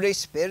the Holy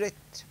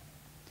Spirit,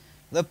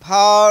 the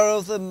power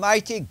of the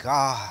mighty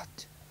God,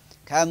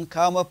 can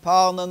come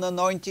upon an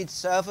anointed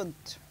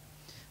servant,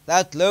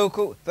 that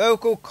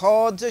vocal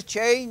cords are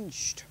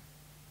changed.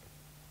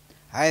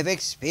 I have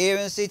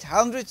experienced it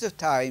hundreds of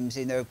times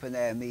in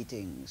open-air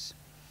meetings,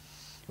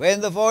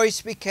 when the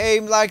voice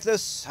became like the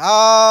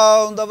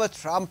sound of a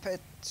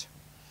trumpet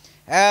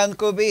and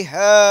could be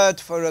heard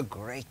for a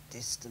great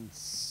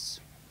distance.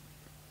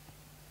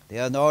 The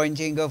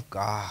anointing of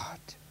God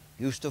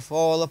used to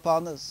fall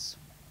upon us.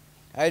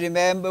 I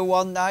remember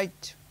one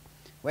night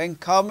when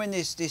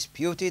communists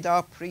disputed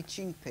our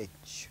preaching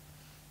pitch.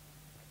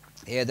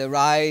 He had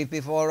arrived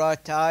before our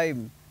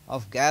time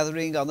of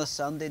gathering on a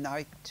Sunday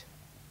night.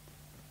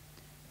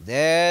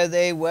 There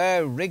they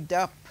were, rigged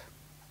up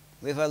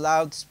with a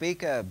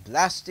loudspeaker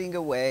blasting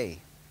away.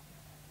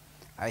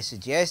 I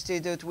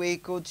suggested that we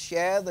could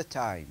share the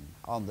time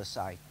on the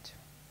site.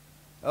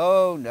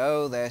 Oh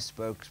no, their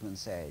spokesman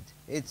said,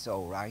 it's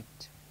all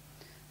right.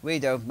 We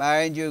don't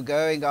mind you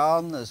going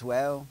on as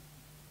well.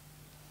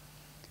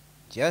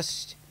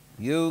 Just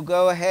you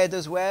go ahead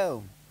as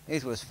well.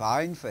 It was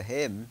fine for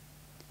him.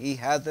 He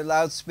had the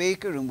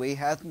loudspeaker and we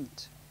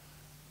hadn't.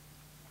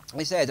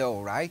 I said,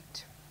 all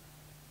right.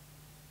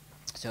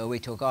 So we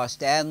took our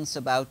stance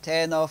about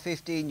 10 or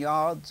 15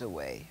 yards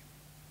away,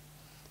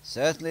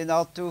 certainly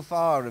not too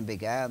far, and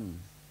began.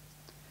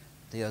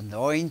 The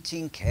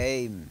anointing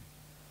came,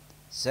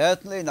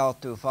 certainly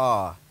not too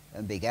far,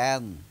 and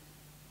began.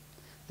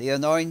 The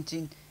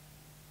anointing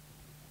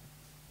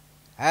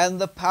and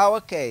the power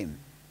came,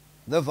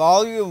 the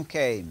volume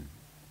came,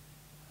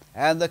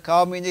 and the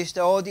communist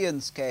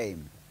audience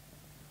came.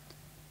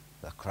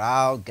 The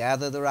crowd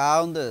gathered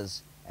around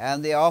us,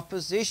 and the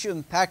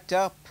opposition packed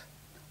up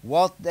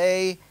what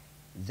they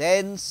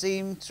then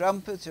seemed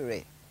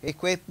trumpetry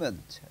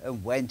equipment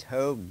and went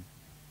home.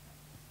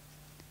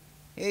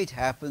 It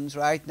happens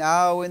right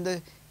now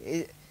in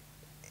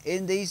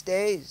these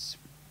days.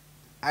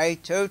 I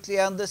totally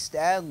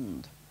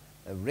understand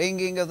the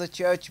ringing of the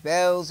church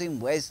bells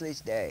in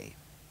Wesley's day,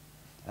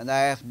 and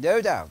I have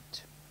no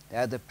doubt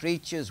that the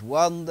preachers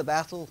won the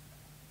battle.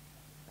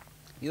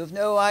 You have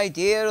no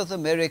idea of the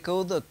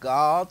miracle that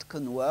God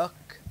can work.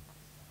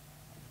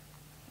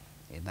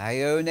 In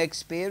my own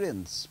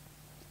experience,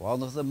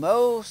 one of the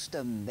most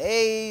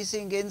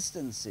amazing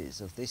instances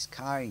of this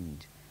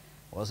kind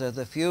was at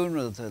the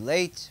funeral of the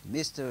late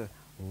Mr.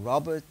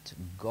 Robert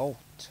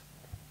Galt.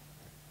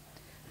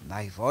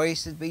 My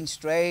voice had been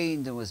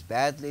strained and was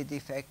badly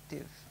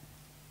defective.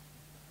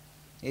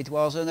 It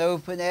was an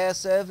open-air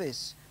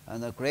service,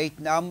 and a great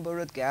number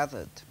had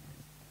gathered.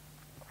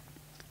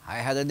 I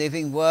had a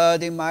living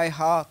word in my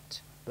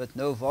heart, but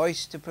no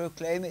voice to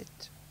proclaim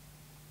it.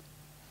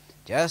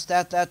 Just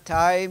at that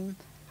time,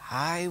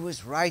 I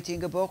was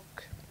writing a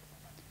book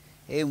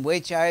in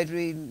which I had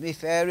been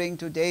referring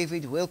to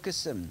David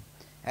Wilkerson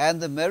and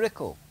the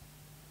miracle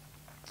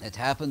that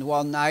happened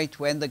one night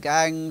when the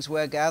gangs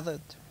were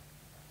gathered,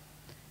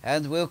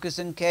 and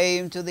Wilkerson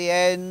came to the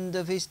end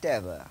of his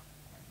tether.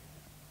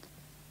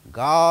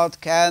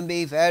 God can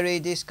be very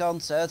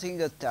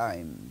disconcerting at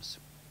times.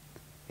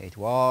 It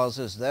was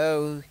as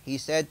though he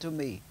said to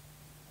me,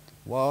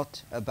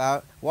 what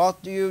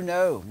do you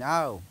know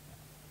now?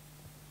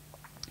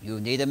 You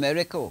need a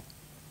miracle.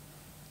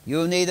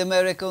 You need a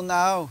miracle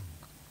now.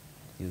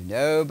 You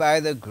know, by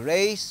the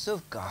grace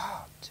of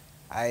God.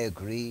 I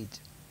agreed.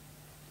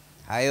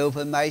 I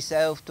opened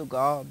myself to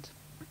God.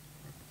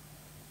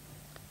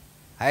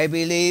 I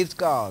believed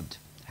God,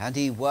 and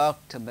he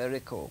worked a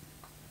miracle.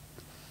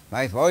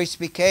 My voice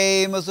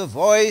became as the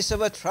voice of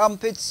a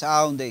trumpet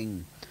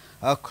sounding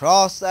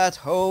across that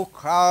whole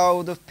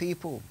crowd of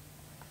people.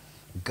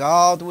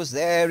 God was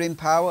there in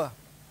power.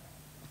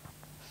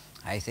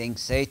 I think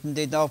Satan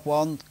did not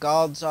want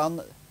God's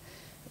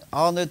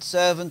honored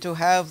servant to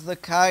have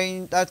that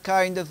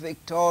kind of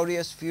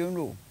victorious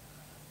funeral.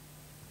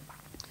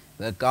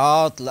 But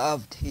God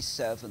loved his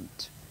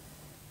servant,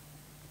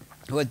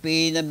 who had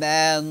been a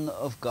man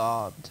of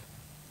God.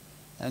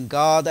 And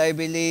God, I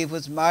believe,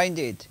 was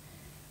minded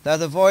that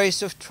the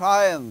voice of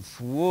triumph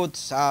would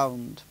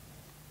sound.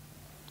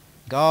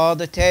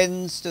 God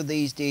attends to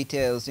these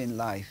details in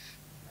life.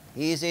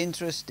 He is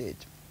interested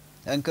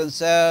and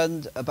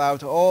concerned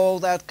about all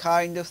that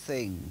kind of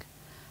thing.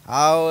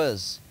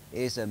 Ours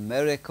is a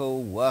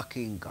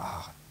miracle-working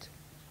God.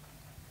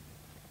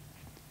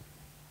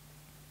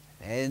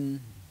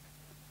 Then,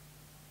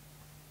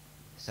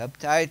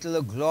 subtitle,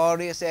 A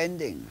Glorious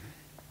Ending.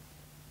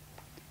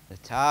 The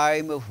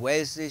time of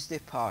Wesley's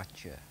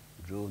departure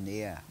drew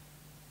near.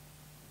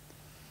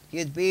 He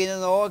had been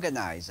an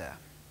organizer,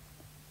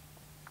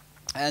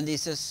 and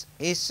his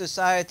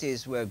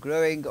societies were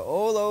growing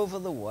all over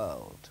the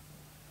world.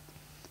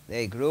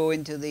 They grew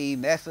into the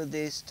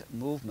Methodist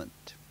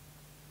movement.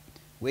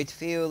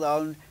 Whitfield,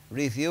 on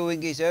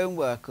reviewing his own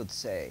work, could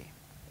say,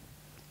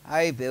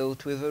 "I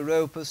built with a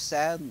rope of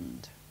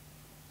sand."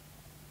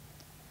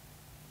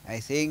 I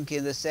think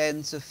in the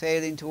sense of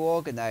failing to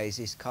organize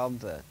his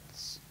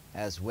converts,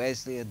 as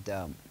Wesley had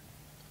done.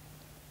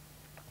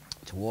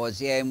 Towards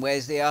the end,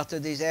 Wesley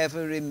uttered his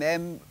ever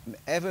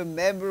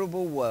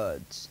memorable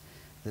words,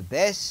 "The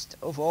best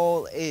of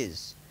all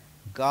is,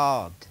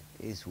 God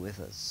is with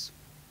us."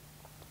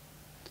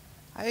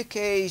 I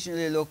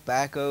occasionally look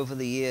back over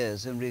the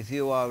years and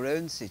review our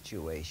own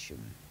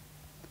situation.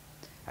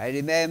 I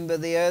remember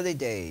the early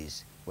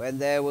days when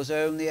there was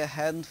only a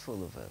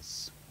handful of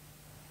us.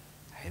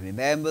 I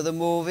remember the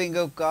moving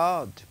of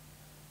God,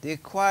 the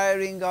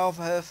acquiring of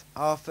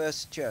our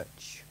first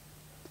church,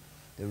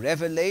 the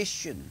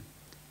revelation,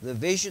 the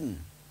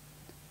vision,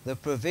 the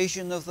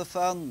provision of the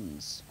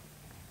funds,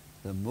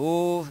 the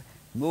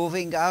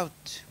moving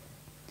out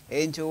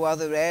into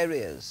other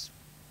areas,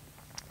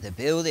 the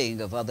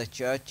building of other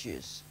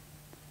churches.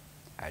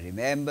 I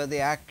remember the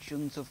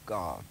actions of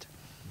God.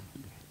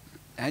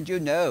 And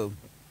you know,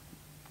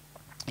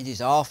 it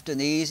is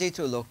often easy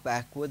to look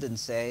backward and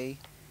say,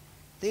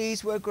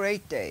 these were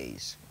great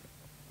days,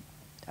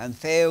 and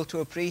fail to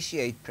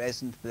appreciate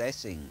present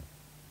blessing.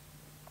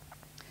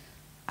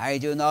 I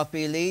do not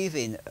believe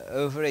in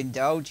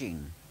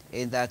overindulging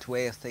in that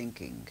way of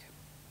thinking.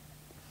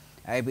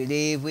 I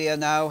believe we are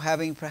now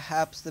having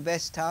perhaps the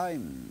best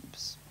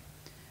times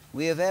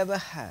we have ever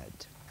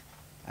had.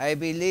 I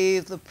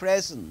believe the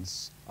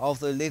presence of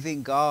the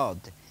living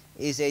God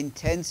is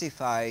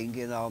intensifying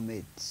in our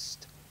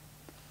midst.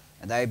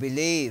 And I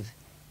believe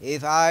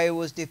if I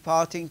was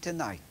departing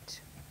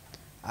tonight,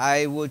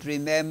 I would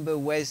remember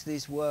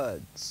Wesley's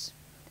words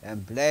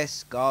and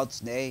bless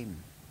God's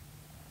name,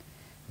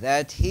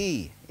 that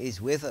He is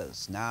with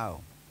us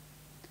now.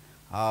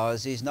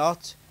 Ours is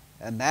not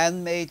a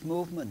man-made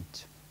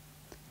movement,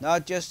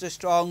 not just a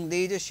strong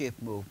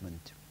leadership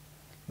movement,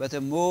 but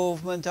a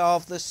movement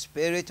of the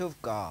Spirit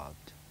of God,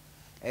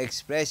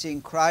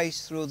 expressing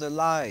Christ through the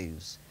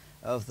lives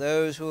of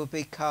those who have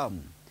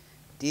become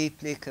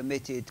deeply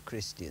committed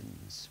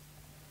Christians.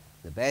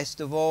 The best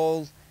of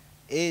all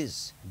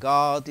is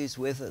God is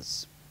with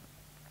us.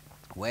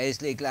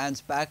 Wesley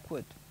glanced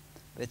backward,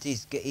 but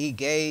he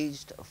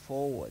gazed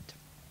forward.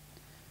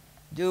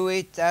 Do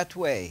it that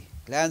way.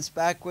 Glance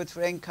backward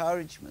for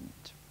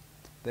encouragement,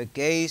 but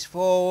gaze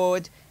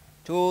forward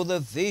to the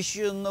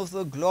vision of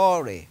the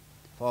glory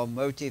for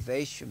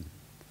motivation.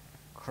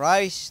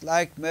 Christ,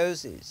 like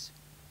Moses,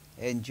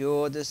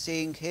 endured as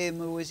seeing Him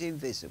who is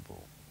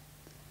invisible,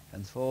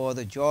 and for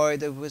the joy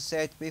that was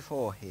set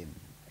before Him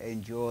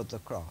endured the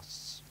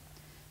cross,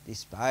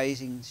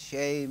 despising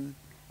shame,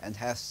 and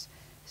hath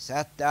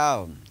sat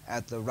down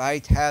at the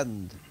right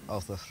hand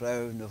of the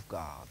throne of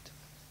God.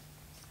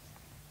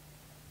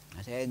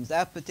 That ends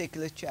that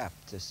particular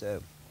chapter.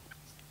 So,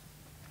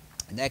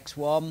 the next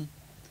one,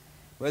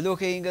 we're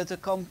looking at a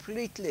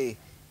completely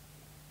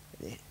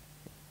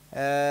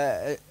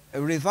a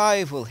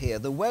revival here,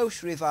 the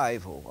Welsh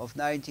revival of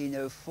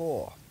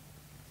 1904.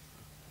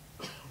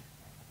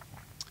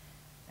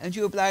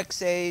 Andrew Black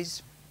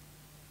says,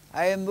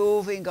 I am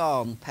moving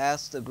on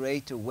past the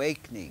Great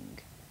Awakening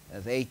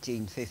of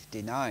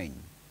 1859.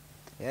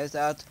 Yes,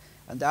 that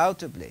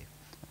undoubtedly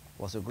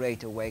was a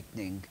great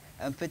awakening,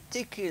 and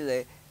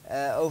particularly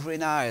over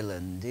in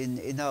Ireland,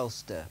 in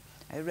Ulster.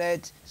 I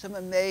read some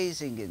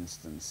amazing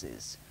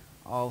instances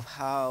of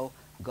how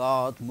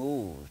God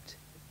moved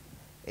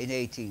in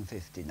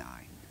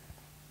 1859.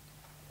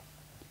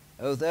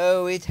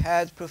 Although it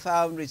had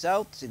profound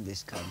results in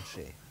this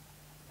country,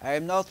 I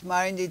am not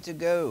minded to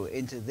go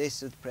into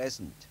this at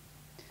present,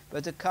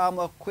 but to come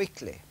up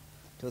quickly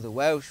to the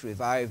Welsh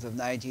revival of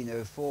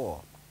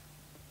 1904.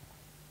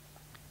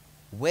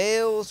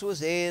 Wales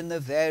was in a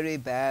very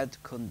bad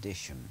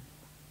condition,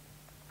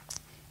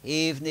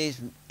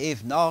 even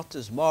if not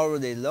as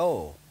morally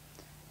low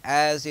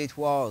as it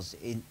was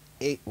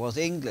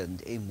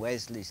England in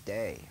Wesley's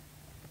day.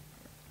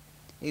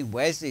 In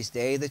Wesley's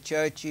day, the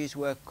churches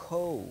were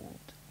cold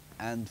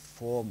and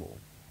formal.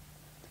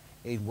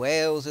 In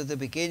Wales at the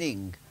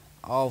beginning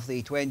of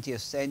the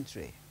 20th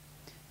century,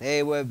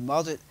 they were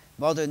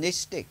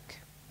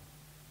modernistic,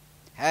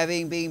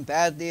 having been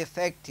badly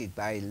affected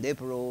by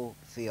liberal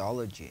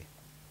theology.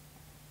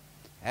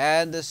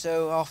 And as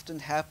so often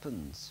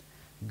happens,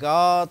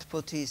 God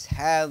put his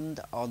hand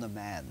on a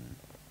man.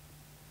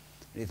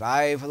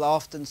 Revival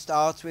often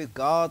starts with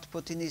God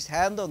putting his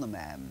hand on a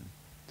man,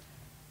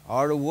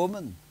 or a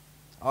woman,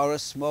 or a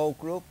small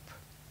group,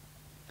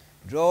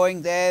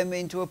 drawing them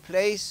into a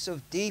place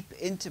of deep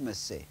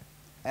intimacy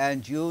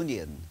and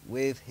union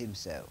with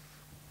himself.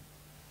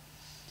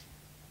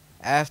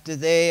 After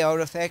they are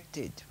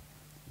affected,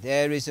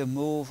 there is a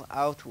move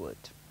outward.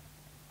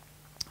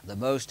 The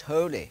most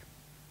holy,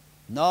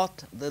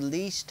 not the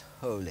least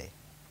holy,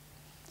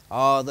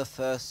 are the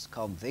first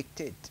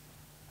convicted.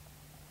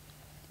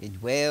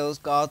 In Wales,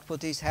 God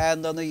put his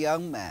hand on a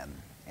young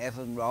man,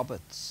 Evan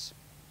Roberts.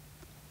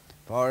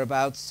 For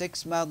about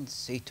 6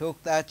 months he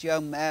took that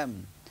young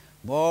man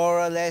more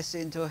or less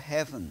into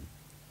heaven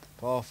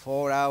for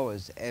 4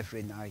 hours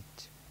every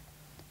night,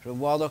 from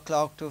 1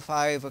 o'clock to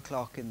 5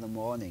 o'clock in the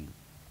morning.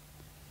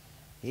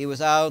 He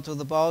was out of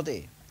the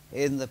body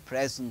in the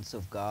presence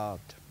of God.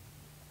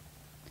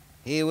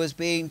 He was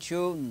being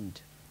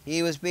tuned,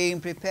 he was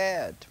being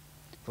prepared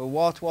for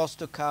what was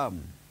to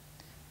come.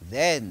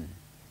 Then,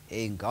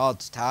 in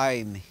God's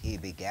time, he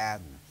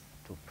began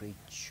to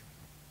preach.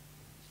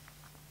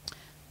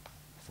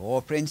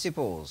 4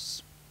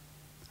 principles.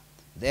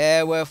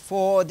 There were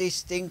 4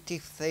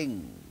 distinctive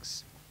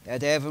things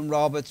that Evan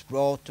Roberts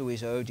brought to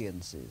his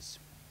audiences.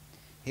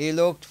 He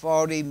looked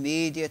for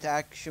immediate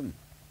action,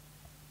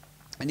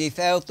 and he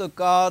felt that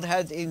God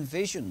had in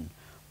vision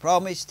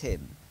promised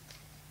him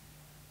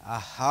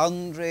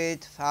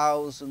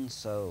 100,000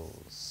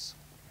 souls.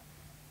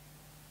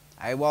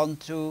 I want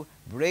to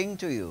bring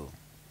to you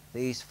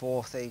these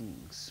 4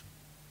 things.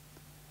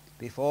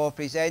 Before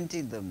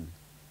presenting them,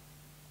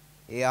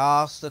 he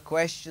asked the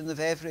question of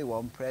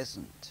everyone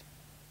present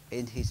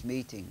in his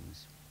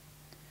meetings: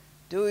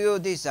 do you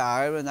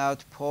desire an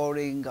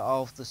outpouring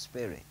of the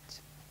Spirit?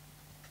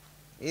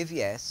 If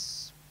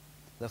yes,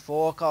 the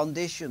 4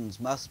 conditions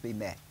must be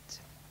met.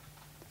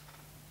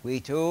 We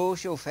too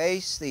shall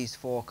face these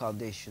 4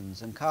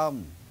 conditions and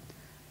come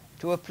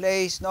to a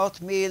place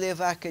not merely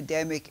of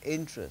academic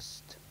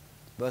interest,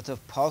 but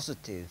of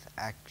positive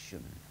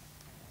action.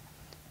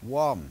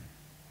 1.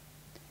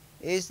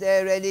 Is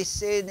there any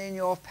sin in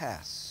your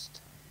past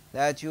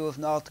that you have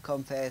not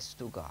confessed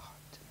to God?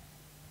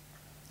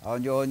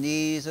 On your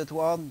knees at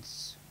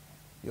once,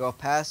 your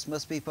past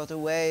must be put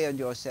away and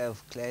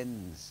yourself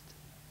cleansed.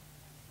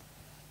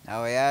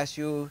 Now I ask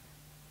you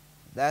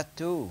that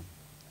too.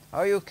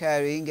 Are you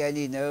carrying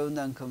any known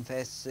and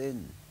confessed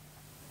sin?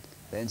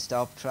 Then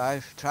stop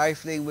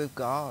trifling with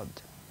God.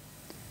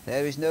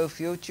 There is no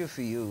future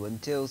for you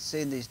until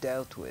sin is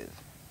dealt with.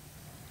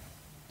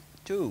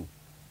 2.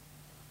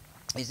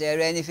 Is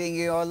there anything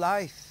in your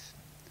life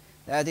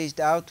that is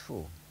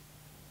doubtful?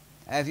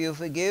 Have you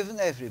forgiven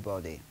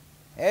everybody?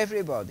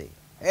 Everybody?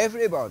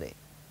 Everybody?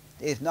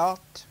 If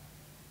not,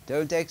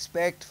 don't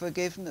expect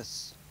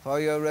forgiveness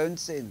for your own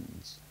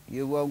sins.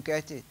 You won't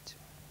get it.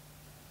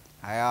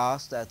 I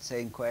ask that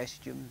same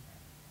question.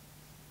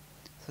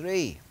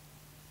 3.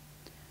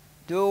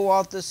 Do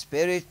what the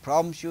Spirit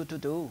prompts you to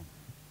do.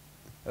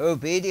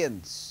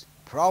 Obedience,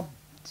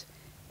 prompt,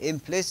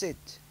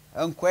 implicit,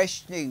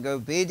 unquestioning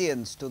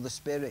obedience to the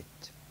Spirit.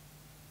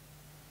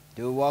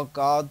 Do what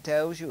God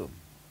tells you.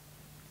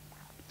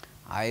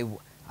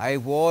 I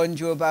warned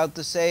you about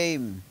the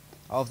same,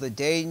 of the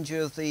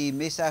danger of the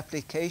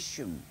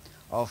misapplication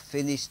of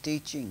finished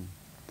teaching,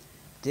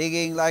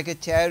 digging like a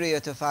terrier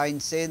to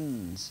find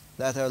sins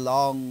that are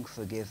long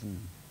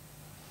forgiven.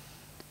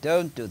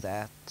 Don't do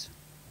that,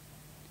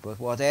 but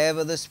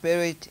whatever the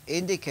Spirit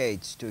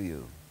indicates to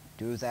you,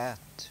 do that.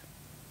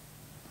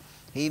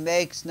 He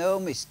makes no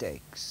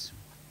mistakes.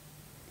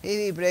 If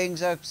he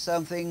brings up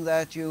something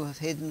that you have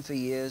hidden for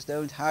years,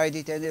 don't hide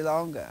it any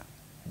longer.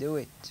 Do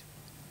it.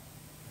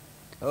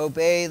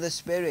 Obey the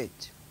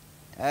Spirit,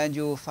 and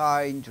you'll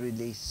find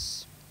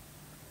release.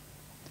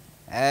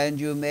 And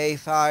you may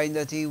find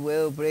that he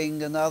will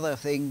bring another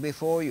thing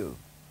before you,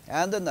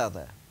 and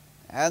another,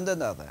 and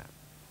another.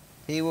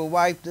 He will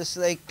wipe the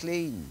slate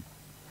clean.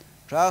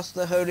 Trust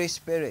the Holy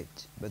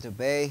Spirit, but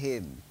obey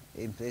him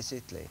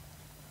implicitly.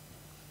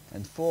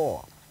 And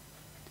 4,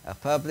 a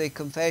public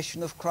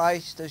confession of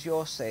Christ as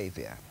your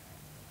Saviour.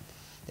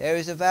 There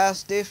is a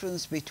vast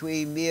difference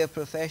between mere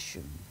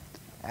profession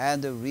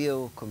and a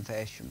real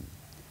confession.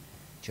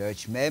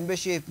 Church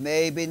membership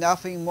may be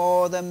nothing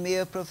more than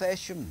mere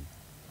profession.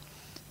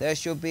 There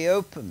should be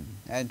open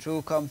and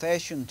true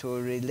confession to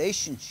a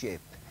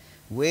relationship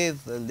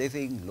with the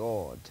living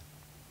Lord.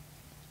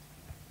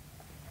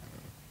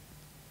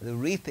 The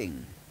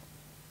reaping.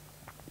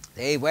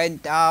 They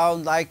went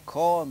down like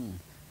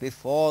corn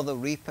before the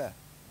reaper,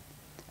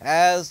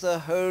 as the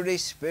Holy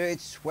Spirit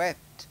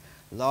swept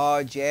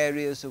large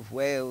areas of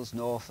Wales,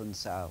 north and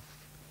south.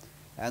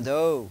 And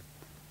oh,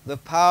 the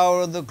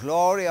power and the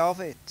glory of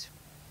it!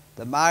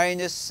 The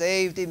miners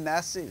saved in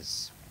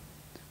masses,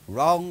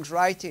 wrongs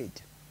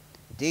righted,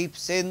 deep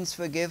sins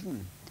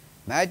forgiven,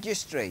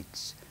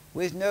 magistrates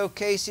with no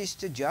cases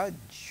to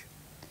judge,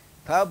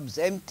 pubs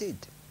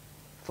emptied,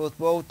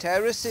 football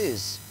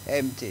terraces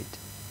emptied,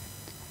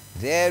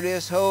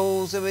 various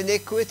holes of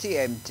iniquity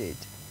emptied,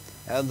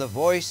 and the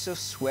voice of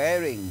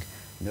swearing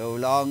no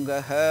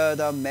longer heard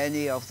on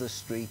many of the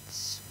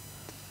streets.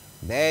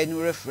 Men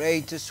were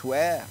afraid to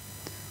swear,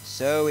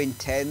 so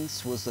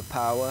intense was the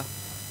power.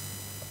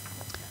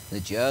 The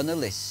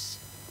journalists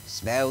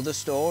smelled a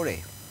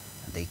story,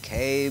 and they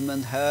came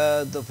and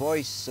heard the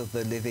voice of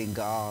the living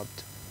God,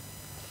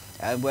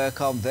 and were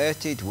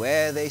converted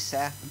where they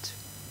sat.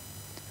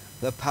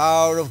 The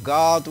power of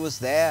God was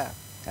there,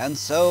 and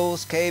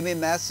souls came in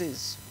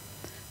masses.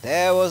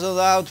 There was a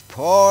loud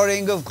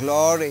pouring of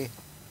glory,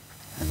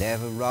 and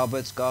ever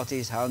Roberts got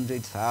his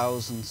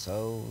 100,000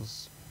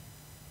 souls.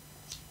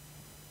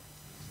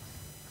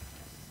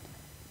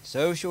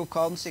 Social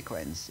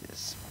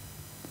consequences.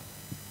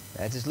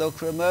 Let us look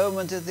for a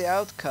moment at the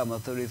outcome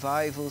of the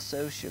revival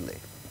socially.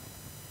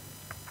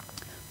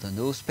 The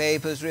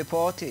newspapers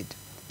reported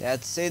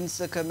that since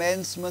the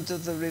commencement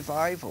of the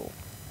revival,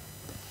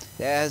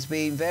 there has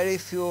been very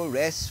few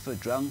arrests for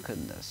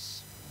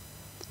drunkenness.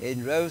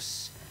 In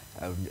Ross,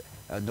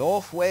 a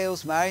North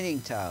Wales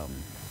mining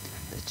town,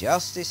 the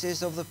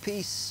justices of the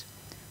peace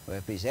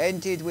were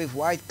presented with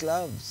white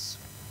gloves,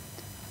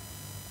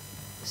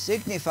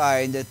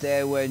 signifying that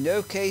there were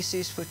no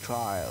cases for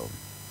trial.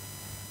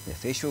 The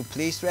official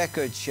police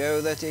records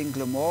show that in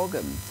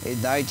Glamorgan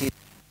in 19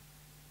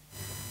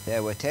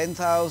 there were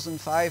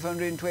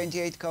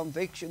 10,528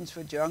 convictions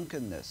for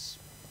drunkenness.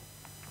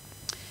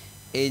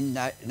 In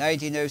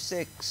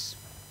 1906,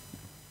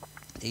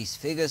 these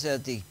figures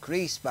had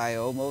decreased by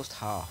almost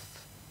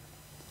half.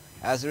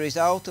 As a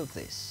result of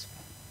this,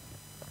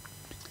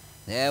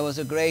 there was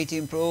a great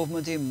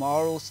improvement in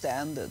moral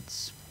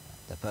standards.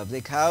 The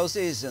public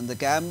houses and the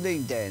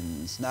gambling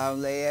dens now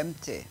lay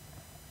empty.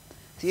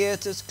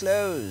 Theatres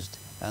closed,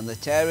 and the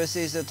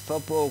terraces at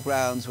football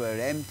grounds were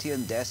empty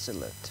and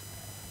desolate.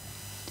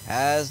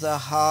 As the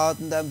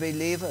hardened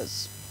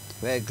unbelievers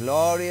were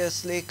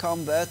gloriously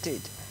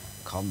converted,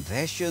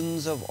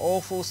 confessions of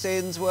awful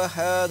sins were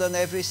heard on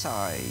every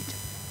side.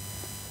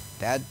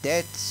 Bad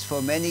debts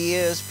for many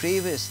years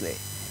previously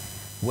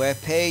were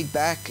paid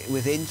back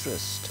with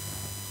interest.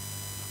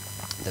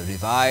 The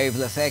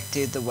revival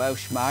affected the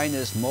Welsh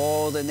miners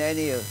more than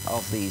any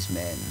of these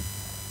men.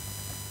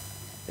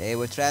 They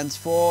were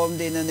transformed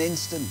in an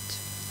instant.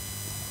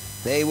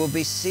 They would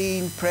be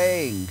seen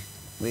praying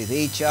with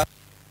each other.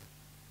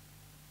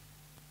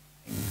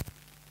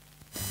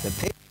 The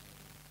people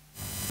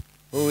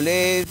who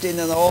lived in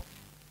an awful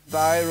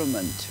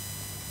environment,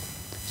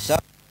 some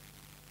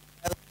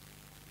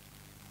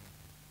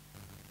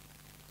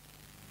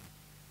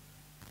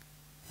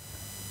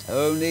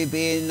only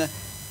being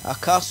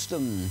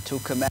accustomed to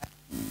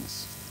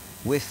commands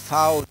with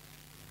foul,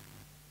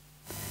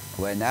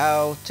 were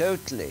now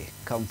totally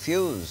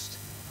confused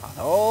and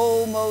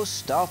almost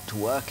stopped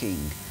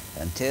working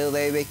until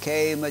they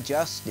became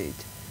adjusted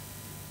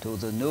to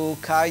the new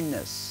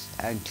kindness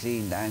and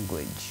clean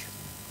language.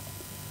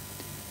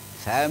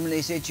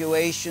 Family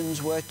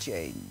situations were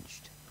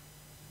changed.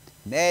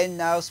 Men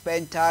now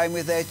spent time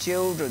with their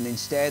children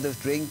instead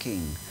of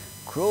drinking.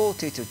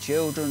 Cruelty to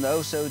children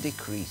also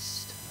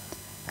decreased,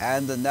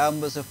 and the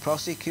numbers of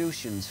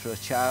prosecutions for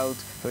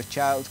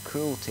child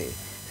cruelty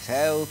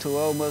fell to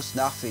almost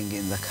nothing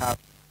in the county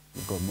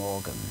of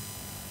Glamorgan.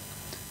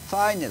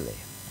 Finally,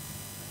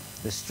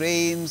 the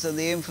streams and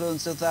the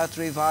influence of that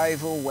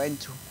revival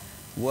went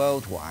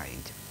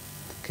worldwide.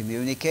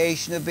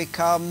 Communication had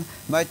become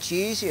much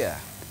easier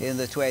in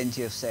the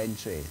 20th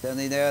century than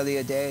in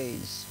earlier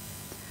days.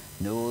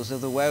 News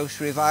of the Welsh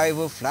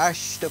revival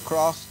flashed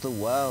across the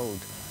world,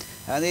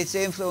 and its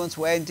influence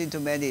went into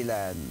many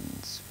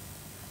lands.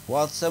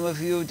 What some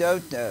of you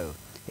don't know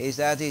is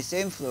that its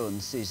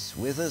influence is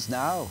with us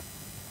now.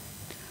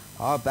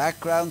 Our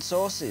background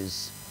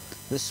sources,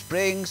 the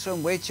springs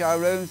from which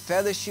our own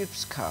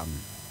fellowships come,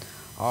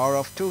 are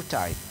of two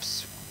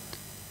types,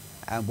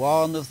 and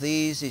one of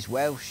these is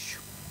Welsh.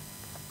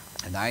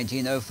 The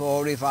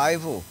 1904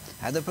 revival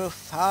had a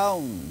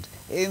profound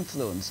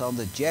influence on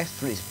the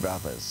Jeffreys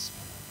brothers,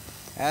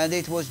 and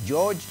it was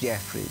George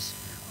Jeffreys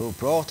who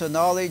brought a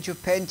knowledge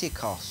of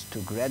Pentecost to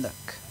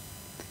Greenock.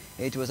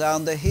 It was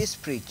under his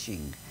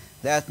preaching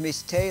that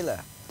Miss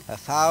Taylor, a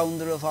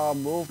founder of our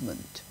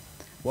movement,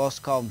 was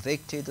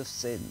convicted of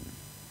sin.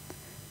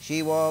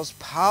 She was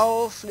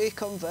powerfully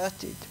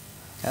converted,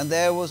 and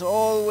there was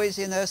always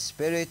in her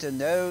spirit a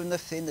known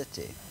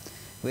affinity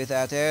with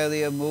that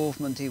earlier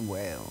movement in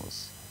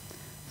Wales.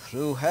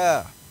 Through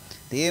her,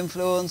 the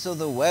influence of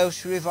the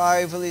Welsh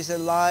revival is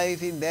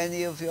alive in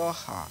many of your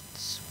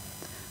hearts.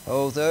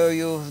 Although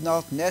you have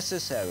not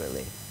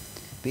necessarily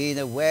been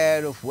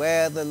aware of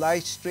where the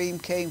light stream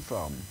came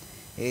from,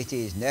 it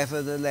is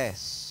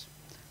nevertheless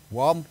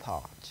one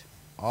part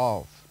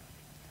of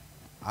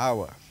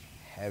our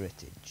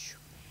heritage.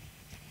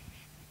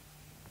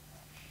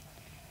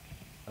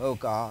 O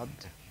God,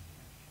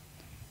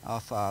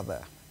 our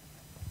Father,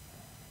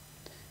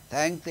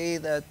 thank Thee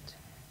that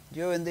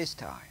during this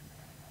time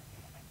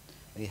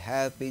we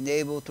have been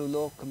able to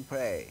look and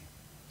pray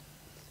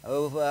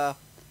over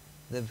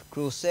the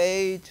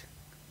crusade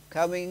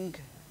coming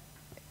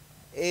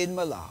in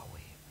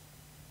Malawi,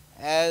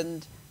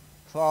 and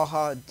for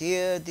our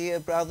dear, dear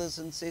brothers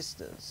and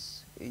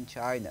sisters in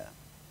China,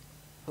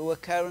 who are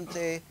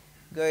currently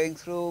going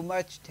through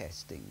much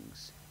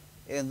testings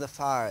in the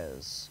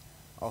fires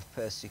of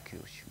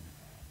persecution.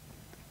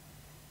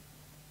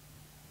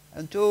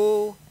 And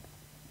to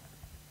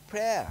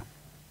prayer,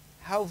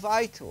 how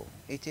vital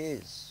it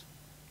is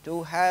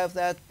to have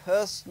that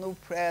personal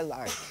prayer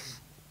life,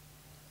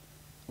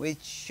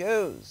 which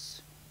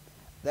shows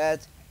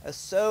that a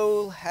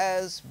soul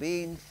has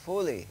been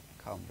fully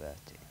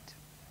converted.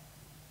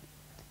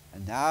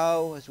 And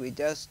now, as we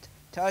just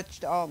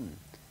touched on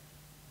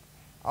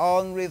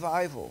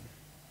revival,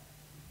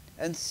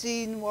 and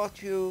seen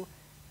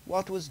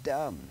what was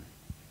done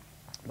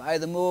by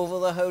the move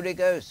of the Holy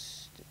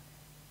Ghost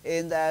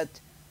in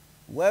that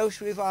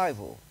Welsh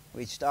revival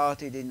which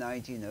started in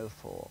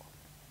 1904.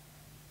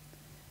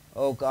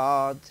 O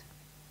God,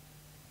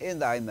 in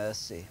thy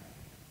mercy,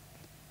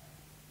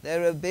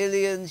 there are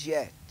billions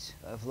yet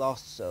of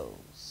lost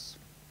souls,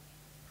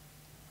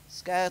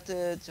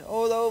 scattered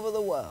all over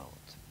the world,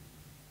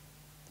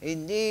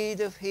 in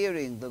need of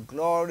hearing the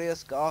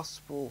glorious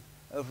gospel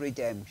of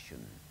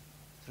redemption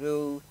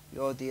through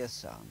your dear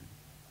Son.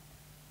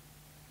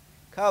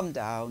 Come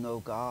down, O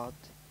God,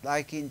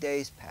 like in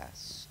days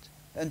past,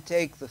 and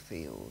take the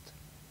field,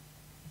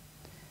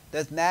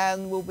 that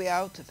man will be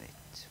out of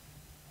it,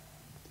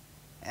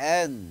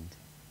 and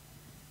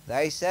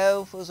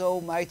thyself as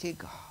Almighty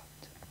God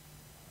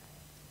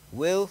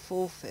will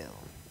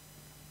fulfill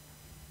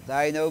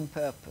thine own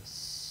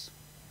purpose,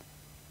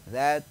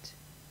 that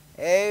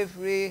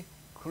every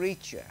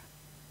creature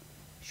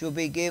should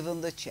be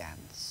given the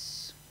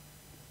chance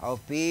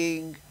of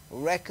being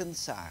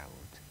reconciled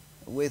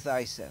with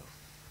thyself.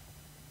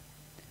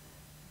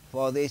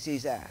 For this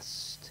is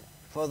asked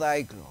for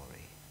thy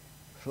glory,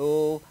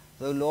 through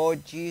the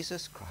Lord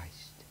Jesus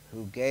Christ,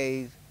 who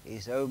gave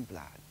his own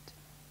blood,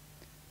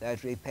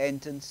 that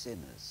repentant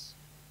sinners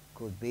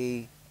could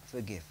be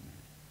forgiven.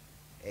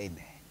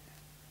 Amen.